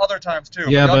broadcast other times too.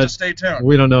 Yeah, but just stay tuned.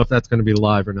 We don't know if that's going to be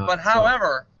live or not. But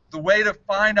however, the way to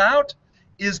find out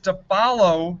is to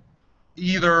follow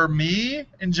either me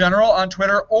in general on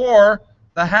Twitter or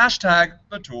the hashtag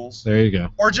 #TheTools. There you go.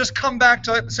 Or just come back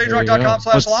to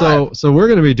sagerock.com/live. So we're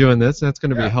going to be doing this. That's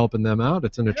going to be helping them out.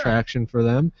 It's an attraction for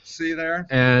them. See there?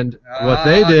 And what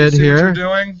they did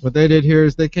here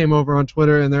is they came over on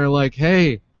Twitter and they're like,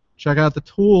 hey, check out the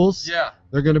tools. Yeah.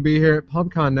 They're going to be here at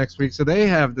PubCon next week. So they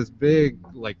have this big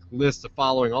list of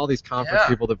following all these conference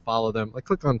people that follow them.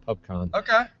 Click on PubCon.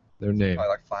 Okay. Their name.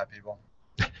 Probably 5 people.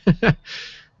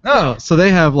 No. So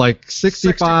they have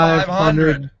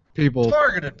 6,500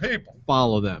 targeted people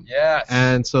follow them. Yes.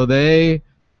 And so they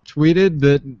tweeted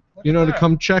that to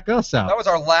come check us out. That was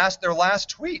their last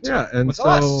tweet. Yeah, and so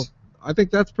us. I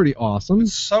think that's pretty awesome.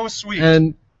 It's so sweet.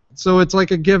 And so it's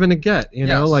like a give and a get,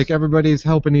 know, everybody's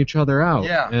helping each other out.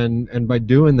 Yeah. And by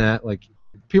doing that,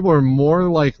 people are more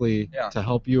likely to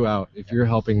help you out if you're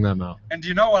helping them out. And do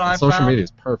you know what I found? Social media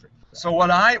is perfect. So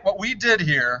what we did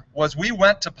here was we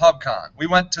went to PubCon. We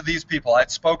went to these people.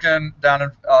 I'd spoken down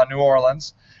in New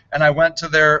Orleans, and I went to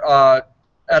their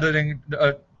editing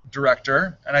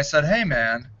director, and I said, hey,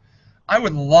 man, I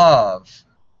would love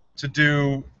to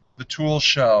do the Tool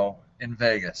show in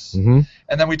Vegas. Mm-hmm.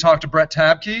 And then we talked to Brett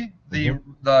Tabke, the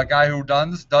guy who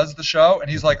does the show, and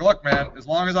he's like, look, man, as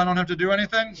long as I don't have to do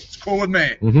anything, it's cool with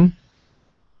me. Mm-hmm.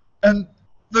 And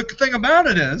the thing about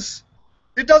it is,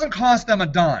 it doesn't cost them a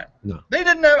dime. No. They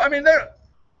didn't have, they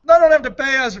don't have to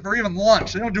pay us for even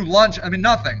lunch. They don't do lunch,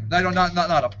 nothing. They don't,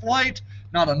 not a flight,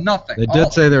 not a nothing. They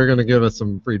did say they were going to give us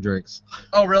some free drinks.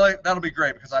 Oh, really? That'll be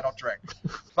great because I don't drink.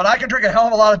 But I can drink a hell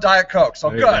of a lot of Diet Coke, so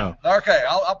good. Okay,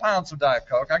 I'll pound some Diet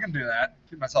Coke. I can do that.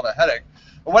 Give myself a headache.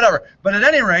 But whatever. But at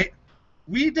any rate,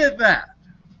 we did that.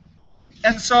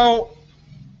 And so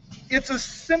it's a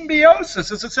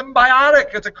symbiosis. It's a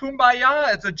symbiotic. It's a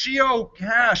kumbaya. It's a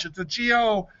geocache. It's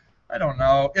a I don't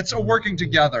know. It's a working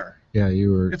together. Yeah,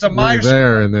 you were it's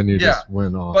there, and then you just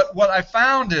went off. But what I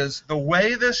found is the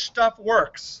way this stuff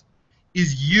works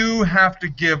is you have to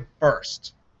give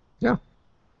first. Yeah.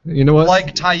 You know what?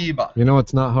 Like Taiba. You know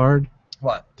what's not hard?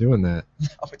 What? Doing that.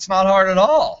 No, it's not hard at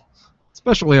all.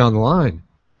 Especially online.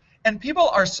 And people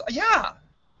are,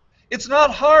 it's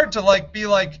not hard to be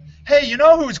like, hey, you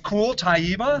know who's cool?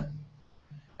 Taiba.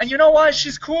 And you know why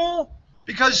she's cool?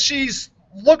 Because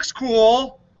looks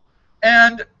cool.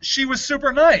 And she was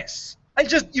super nice.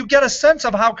 you get a sense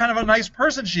of how kind of a nice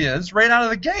person she is right out of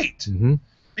the gate,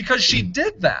 because she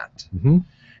did that.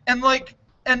 And like,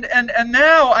 and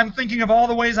now I'm thinking of all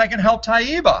the ways I can help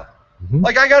Taiba.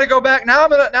 Like, I got to go back now.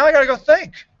 Now I got to go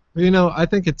think. You know, I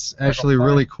think it's actually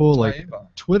really cool. Like,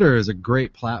 Twitter is a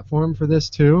great platform for this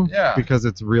too, because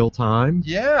it's real time.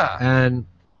 Yeah. And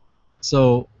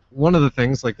so one of the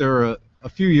things, like, there were a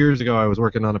few years ago, I was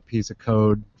working on a piece of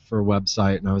code for a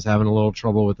website, and I was having a little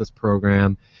trouble with this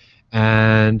program,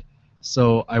 and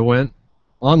so I went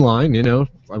online. You know,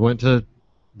 I went to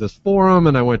this forum,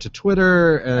 and I went to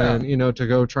Twitter, and you know, to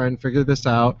go try and figure this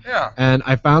out. Yeah. And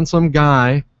I found some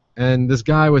guy. And this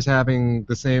guy was having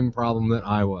the same problem that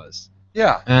I was.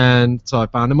 Yeah. And so I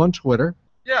found him on Twitter.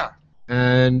 Yeah.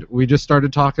 And we just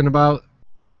started talking about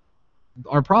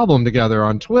our problem together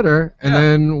on Twitter, and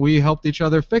then we helped each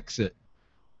other fix it.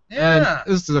 Yeah.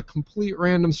 And this is a complete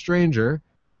random stranger,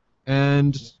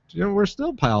 and you know, we're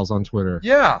still pals on Twitter.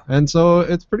 Yeah. And so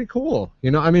it's pretty cool.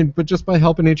 You know, I mean, but just by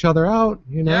helping each other out,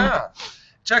 you know. Yeah.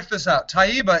 Check this out.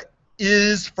 Taiba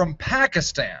is from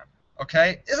Pakistan.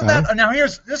 Okay, isn't that now?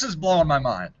 This is blowing my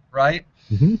mind, right?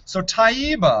 So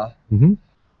Taiba,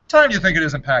 time do you think it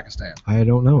is in Pakistan? I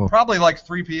don't know. Probably like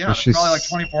 3 p.m. Probably like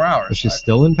 24 hours. Is she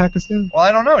still in Pakistan? Well,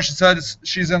 I don't know. She said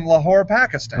she's in Lahore,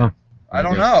 Pakistan. Oh, I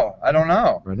don't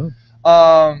know. Right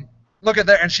on. Look at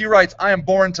that, and she writes, "I am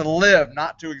born to live,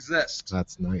 not to exist."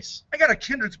 That's nice. I got a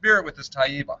kindred spirit with this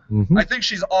Taiba. I think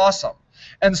she's awesome.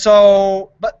 And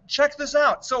so, but check this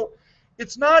out. So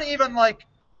it's not even like,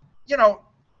 you know,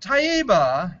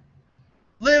 Taiba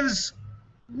lives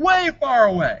way far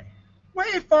away,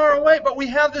 but we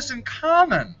have this in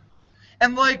common.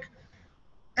 And like,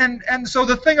 and so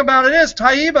the thing about it is,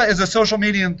 Taiba is a social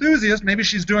media enthusiast. Maybe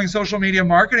she's doing social media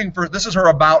marketing for, this is her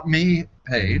About Me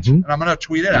page, and I'm going to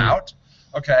tweet it out,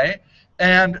 okay?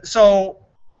 And so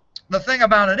the thing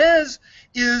about it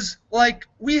is like,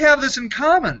 we have this in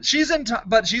common. She's in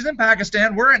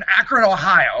Pakistan. We're in Akron,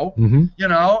 Ohio. You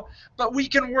know, but we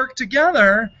can work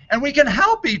together and we can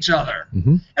help each other.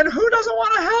 And who doesn't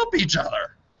want to help each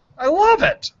other? I love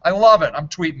it. I love it. I'm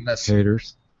tweeting this.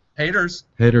 Haters.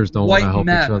 Haters don't want to help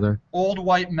each other. Old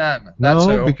white men. That's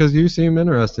no, who. Because you seem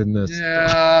interested in this.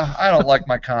 Yeah, I don't like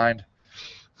my kind.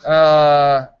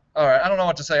 All right, I don't know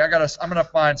what to say. I'm gonna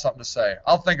find something to say.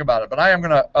 I'll think about it, but I am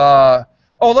gonna.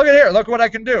 Oh, look at here. Look what I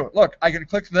can do. Look, I can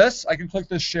click this. I can click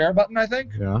this share button, I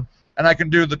think. Yeah. And I can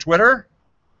do the Twitter.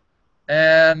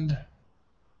 And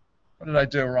what did I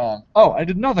do wrong? Oh, I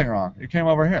did nothing wrong. It came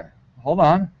over here. Hold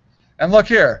on. And look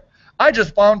here. I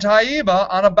just found Taiba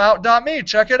on About.me.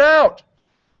 Check it out.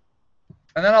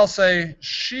 And then I'll say,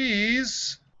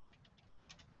 she's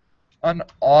an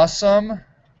awesome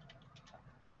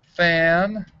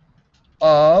fan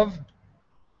of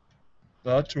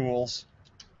the tools.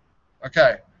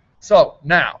 Okay. So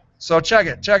now, check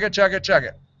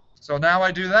it. So now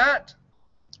I do that.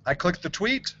 I click the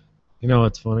tweet. You know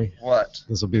what's funny? What?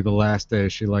 This will be the last day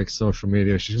she likes social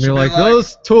media. She's going to be like,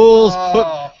 those tools,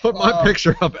 put my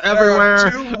picture up everywhere.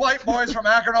 There are 2 white boys from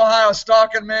Akron, Ohio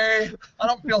stalking me. I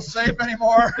don't feel safe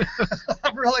anymore.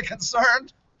 I'm really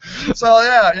concerned. So,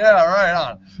 yeah, right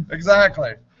on.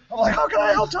 Exactly. I'm like, how can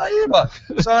I help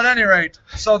Taiba? So at any rate,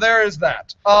 so there is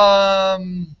that.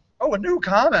 Oh, a new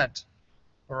comment.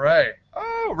 Hooray.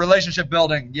 Oh, relationship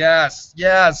building. Yes.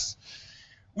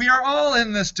 We are all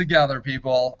in this together,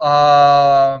 people.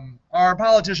 Our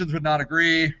politicians would not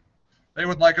agree. They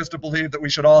would like us to believe that we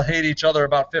should all hate each other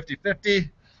about 50-50.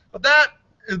 But that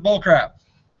is bullcrap.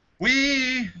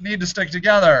 We need to stick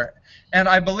together. And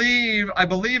I believe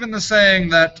in the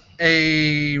saying that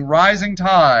a rising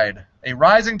tide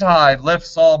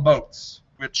lifts all boats,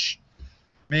 which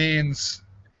means,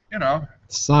 you know,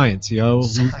 science, yo.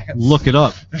 Look it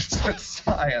up. It's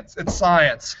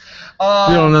science.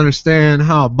 You don't understand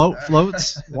how a boat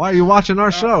floats? Why are you watching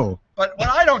our show? But what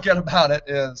I don't get about it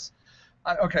is,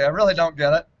 I really don't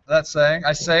get it, that saying.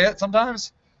 I say it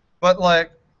sometimes, but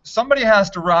like, somebody has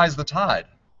to rise the tide,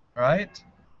 right?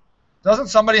 Doesn't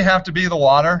somebody have to be the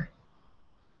water?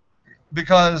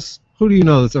 Because... Who do you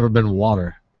know that's ever been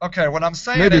water? Okay, what I'm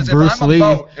saying Maybe is, Bruce Lee.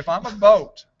 if I'm a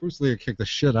boat, Bruce Lee would kick the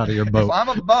shit out of your boat. If I'm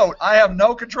a boat, I have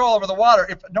no control over the water.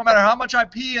 No matter how much I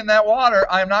pee in that water,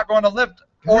 I am not going to lift.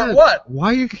 Or what?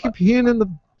 Why you keep peeing in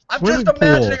the I'm just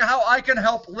imagining how I can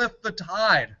help lift the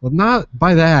tide. Well, not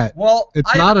by that. Well,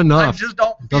 it's not enough. I just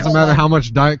don't. It doesn't matter how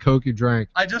much Diet Coke you drank.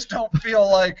 I just don't feel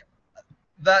like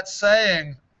that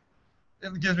saying.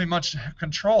 It gives me much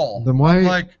control. Then why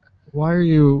are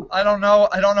you... I don't know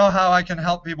how I can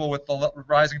help people with the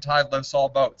rising tide lifts all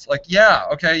boats. Like, yeah.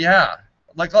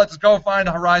 Like, let's go find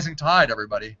a rising tide,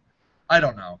 everybody. I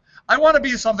don't know. I want to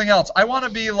be something else. I want to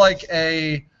be like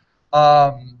a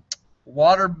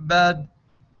waterbed.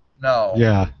 No.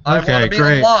 Yeah. Okay, I want to be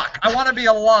great. a lock. I want to be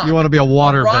a lock. You want to be a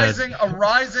waterbed. A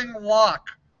rising lock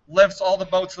lifts all the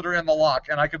boats that are in the lock,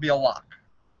 and I could be a lock.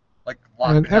 Like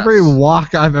lock. And every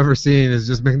wok I've ever seen is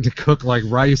just meant to cook like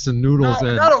rice and noodles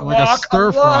and like a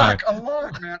stir fry. A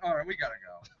lock, man. All right, we gotta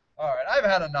go. All right, I've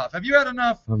had enough. Have you had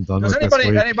enough? I'm done with this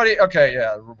week. Anybody? Okay,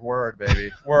 yeah. Word,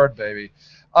 baby. Word, baby.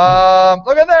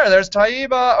 Look at there. There's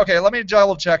Taiba. Okay, let me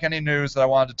double check any news that I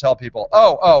wanted to tell people.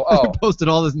 Oh. You posted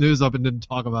all this news up and didn't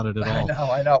talk about it at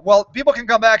all. I know. Well, people can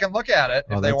come back and look at it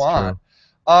if they want.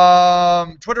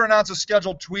 Twitter announces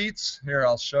scheduled tweets. Here,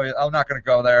 I'll show you. I'm not going to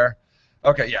go there.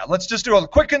 Okay, yeah. Let's just do a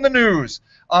quick in the news.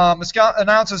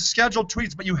 Announces scheduled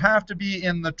tweets, but you have to be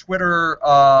in the Twitter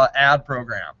ad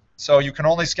program. So you can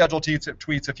only schedule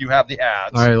tweets if you have the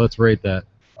ads. All right, let's rate that.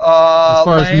 As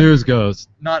far as news goes.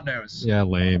 Not news. Yeah,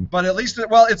 lame. But at least,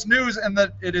 well, it's news in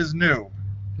that it is new.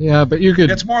 Yeah, but you could...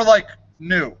 It's more like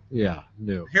new. Yeah,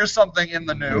 new. Here's something in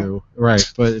the new. Right,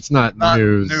 but it's not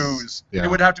news. News. Yeah. It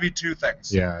would have to be two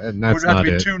things. Yeah, and that's not it.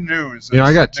 It would have to be two news. You know,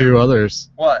 I got two others.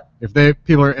 What? If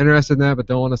people are interested in that but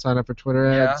don't want to sign up for Twitter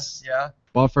ads,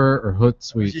 Buffer or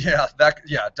Hootsuite. Yeah,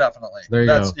 definitely. There you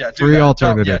go. Yeah, Three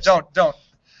alternatives. Don't.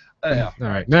 All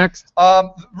right, next.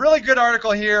 Really good article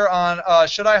here on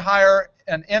should I hire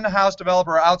an in-house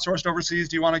developer or outsourced overseas?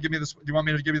 Do you want to give me this? Do you want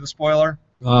me to give you the spoiler?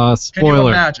 Spoiler. Can you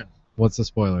imagine? What's the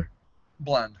spoiler?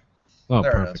 Blend. Oh,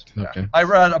 there perfect. It is. Okay. Yeah. I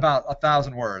read about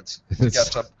 1,000 words to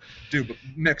get to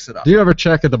mix it up. Do you ever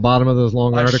check at the bottom of those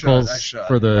long articles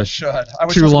for the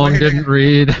too long didn't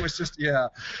read? It was just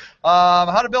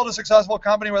how to build a successful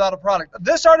company without a product.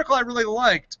 This article I really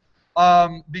liked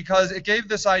because it gave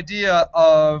this idea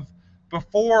of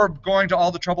before going to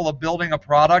all the trouble of building a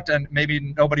product and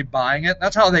maybe nobody buying it.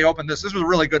 That's how they opened this. This was a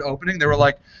really good opening. They were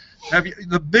like,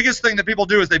 the biggest thing that people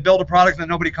do is they build a product and then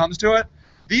nobody comes to it.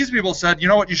 These people said, you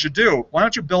know what you should do? Why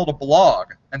don't you build a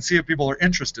blog and see if people are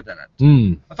interested in it?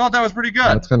 I thought that was pretty good.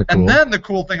 That's kind of cool. And then the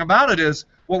cool thing about it is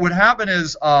what would happen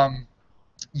is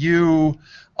you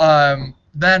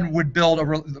then would build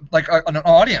an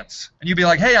audience, and you'd be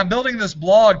like, hey, I'm building this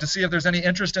blog to see if there's any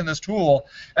interest in this tool,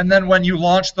 and then when you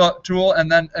launch the tool and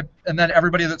then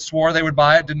everybody that swore they would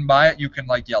buy it didn't buy it, you can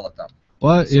like yell at them.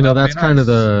 Well, so you know, that's kind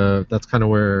of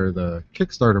where the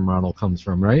Kickstarter model comes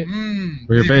from, right?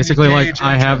 Where you're basically like,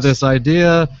 I have this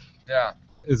idea. Yeah.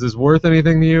 Is this worth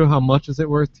anything to you? How much is it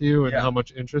worth to you? And how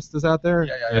much interest is out there?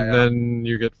 And then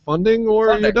you get funding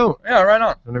or you don't. Yeah, right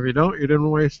on. And if you don't, you didn't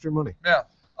waste your money. Yeah.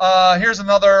 Here's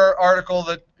another article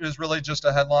that is really just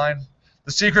a headline.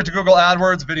 The secret to Google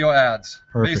AdWords, video ads.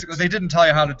 Perfect. Basically, they didn't tell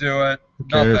you how to do it.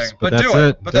 Nothing. But do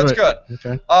it. But that's good.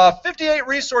 Okay. 58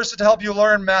 resources to help you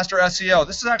learn master SEO.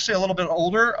 This is actually a little bit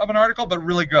older of an article, but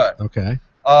really good. Okay.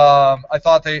 I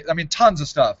thought tons of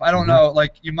stuff. I don't know,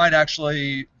 like you might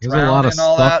actually drown. There's a lot of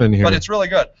stuff in here. But it's really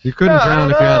good. You couldn't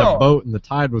drown if you had a boat and the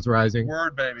tide was rising.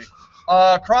 Word, baby.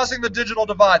 Crossing the digital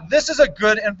divide. This is a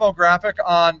good infographic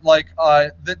on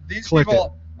these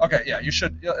people. Okay, yeah, you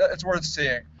should. It's worth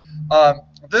seeing.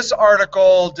 This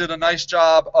article did a nice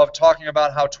job of talking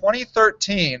about how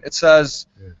 2013. It says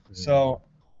so.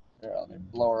 Here, let me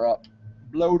blow her up.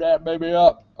 Blow that baby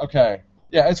up. Okay.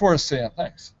 Yeah, it's worth seeing.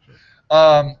 Thanks.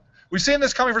 We've seen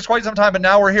this coming for quite some time, but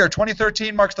now we're here.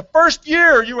 2013 marks the first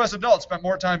year U.S. adults spent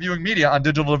more time viewing media on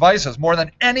digital devices, more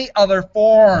than any other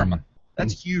form.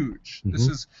 That's huge.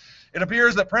 It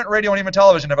appears that print, radio, and even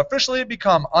television have officially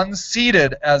become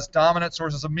unseated as dominant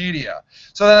sources of media.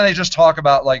 So then they just talk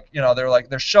about,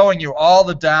 they're showing you all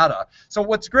the data. So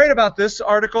what's great about this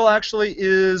article actually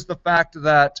is the fact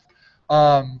that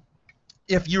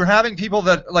if you're having people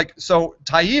that, so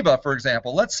Taiba, for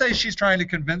example, let's say she's trying to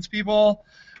convince people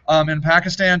in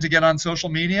Pakistan to get on social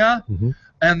media,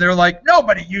 and they're like,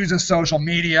 nobody uses social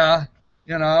media,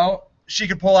 She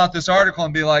could pull out this article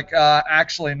and be like,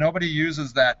 actually, nobody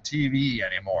uses that TV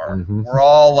anymore. We're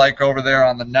all over there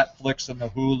on the Netflix and the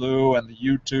Hulu and the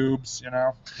YouTubes,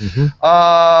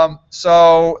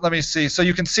 So let me see. So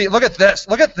you can see, look at this.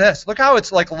 Look at this. Look how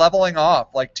it's leveling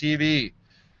off like TV.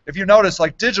 If you notice,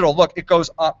 digital, look, it goes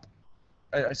up.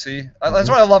 I see. That's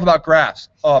what I love about graphs.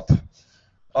 Up.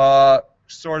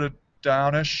 Sort of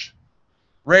downish.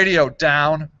 Radio,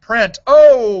 down. Print.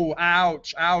 Oh,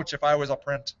 ouch, ouch, if I was a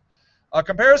print.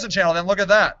 Comparison channel, then look at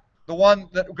that. The one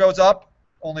that goes up,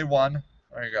 only one.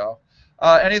 There you go.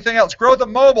 Anything else? Growth of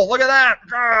mobile, look at that.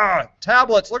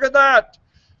 Tablets, look at that.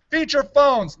 Feature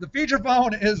phones. The feature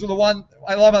phone is the one,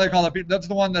 I love how they call it, that's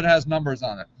the one that has numbers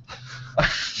on it.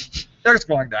 It's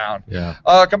going down. Yeah.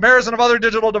 Comparison of other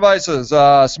digital devices.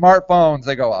 Smartphones,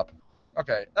 they go up.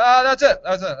 Okay. That's it.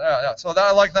 That's it. Yeah. So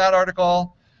I like that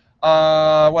article.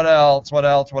 What else? What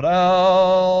else? What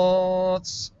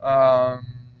else?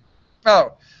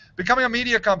 Oh, becoming a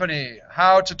media company,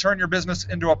 how to turn your business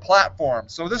into a platform.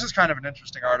 So this is kind of an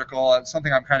interesting article. It's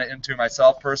something I'm kind of into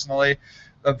myself personally.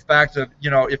 The fact of,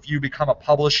 if you become a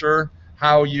publisher,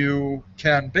 how you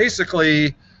can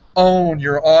basically own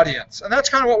your audience. And that's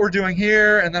kind of what we're doing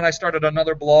here. And then I started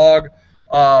another blog.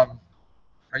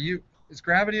 Is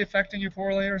Gravity affecting you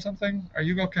poorly or something? Are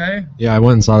you okay? Yeah, I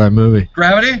went and saw that movie.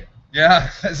 Gravity? Yeah.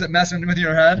 Is it messing with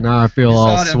your head? No, I feel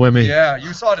all swimmy. Yeah,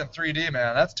 you saw it in 3D,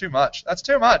 man. That's too much. That's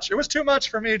too much. It was too much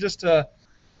for me just to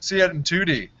see it in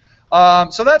 2D.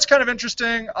 So that's kind of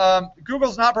interesting.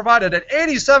 Google's not provided at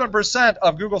 87%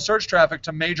 of Google search traffic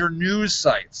to major news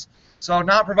sites. So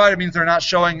not provided means they're not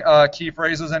showing key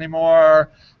phrases anymore.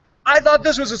 I thought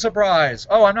this was a surprise.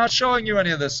 Oh, I'm not showing you any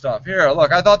of this stuff. Here,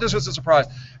 look, I thought this was a surprise.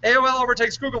 AOL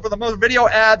overtakes Google for the most video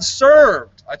ads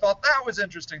served. I thought that was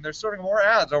interesting. They're serving more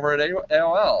ads over at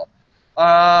AOL.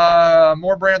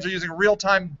 More brands are using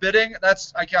real-time bidding.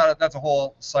 I count it. That's a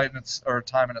whole site or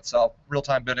time in itself.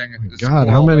 Real-time bidding. God,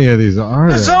 how many of these are there?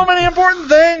 There's so many important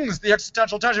things. The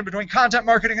existential tension between content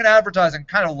marketing and advertising.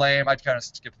 Kind of lame. I'd kind of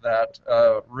skip that.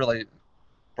 Really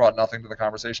brought nothing to the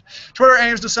conversation. Twitter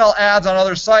aims to sell ads on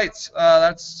other sites.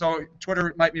 So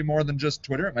Twitter might be more than just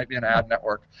Twitter. It might be an ad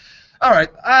network. All right,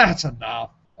 that's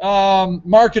enough.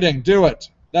 Marketing, do it.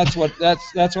 That's what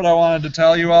I wanted to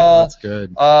tell you all. That's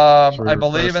good. I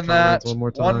believe in that.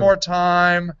 One more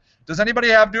time. Does anybody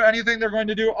do anything they're going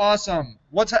to do? Awesome.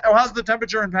 How's the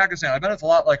temperature in Pakistan? I bet it's a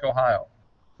lot like Ohio.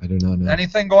 I do not know.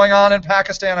 Anything going on in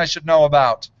Pakistan I should know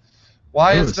about?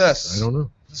 Why is this? I don't know.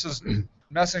 This is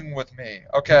messing with me.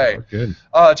 Okay. Good.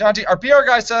 John T. Our PR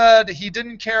guy said he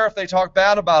didn't care if they talked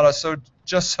bad about us,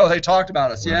 just so they talked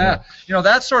about us. Yeah.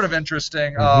 That's sort of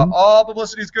interesting. All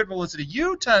publicity is good publicity.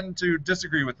 You tend to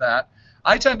disagree with that.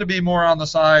 I tend to be more on the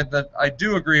side that I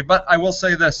do agree, but I will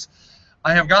say this.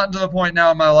 I have gotten to the point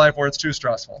now in my life where it's too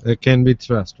stressful. It can be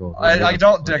stressful. I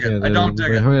don't dig it. I don't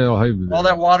dig it. All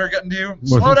that water getting to you?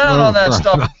 Slow down on that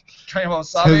stuff.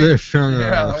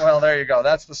 Yeah, well, there you go.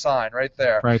 That's the sign right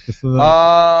there. Practice it.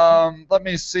 Let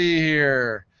me see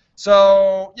here.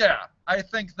 So, yeah, I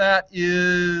think that's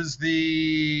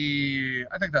the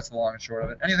long and short of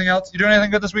it. Anything else? You doing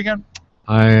anything good this weekend?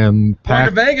 I am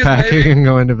packing and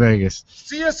going to Vegas.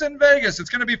 See us in Vegas. It's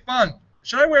going to be fun.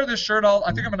 Should I wear this shirt? I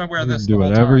think I'm going to wear this. Do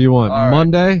whatever you want.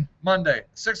 Right. Monday,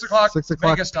 6 o'clock. 6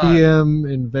 o'clock Vegas time. p.m.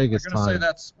 in Vegas time. I'm going to say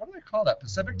that's, what do they call that?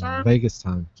 Pacific time? Vegas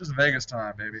time. Just Vegas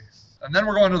time, baby. And then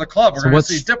we're going to the club. We're going to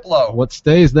see Diplo. What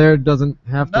stays there doesn't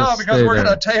have to stay there. No, because we're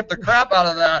going to tape the crap out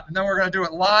of that, and then we're going to do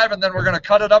it live, and then we're going to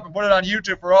cut it up and put it on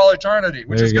YouTube for all eternity,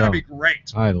 which is going to be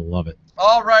great. I love it.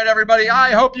 All right, everybody.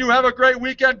 I hope you have a great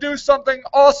weekend. Do something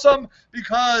awesome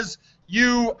because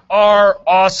you are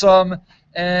awesome.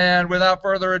 And without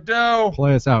further ado,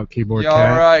 play us out, Keyboard Cat.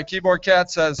 All right, Keyboard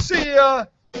Cat says, see ya.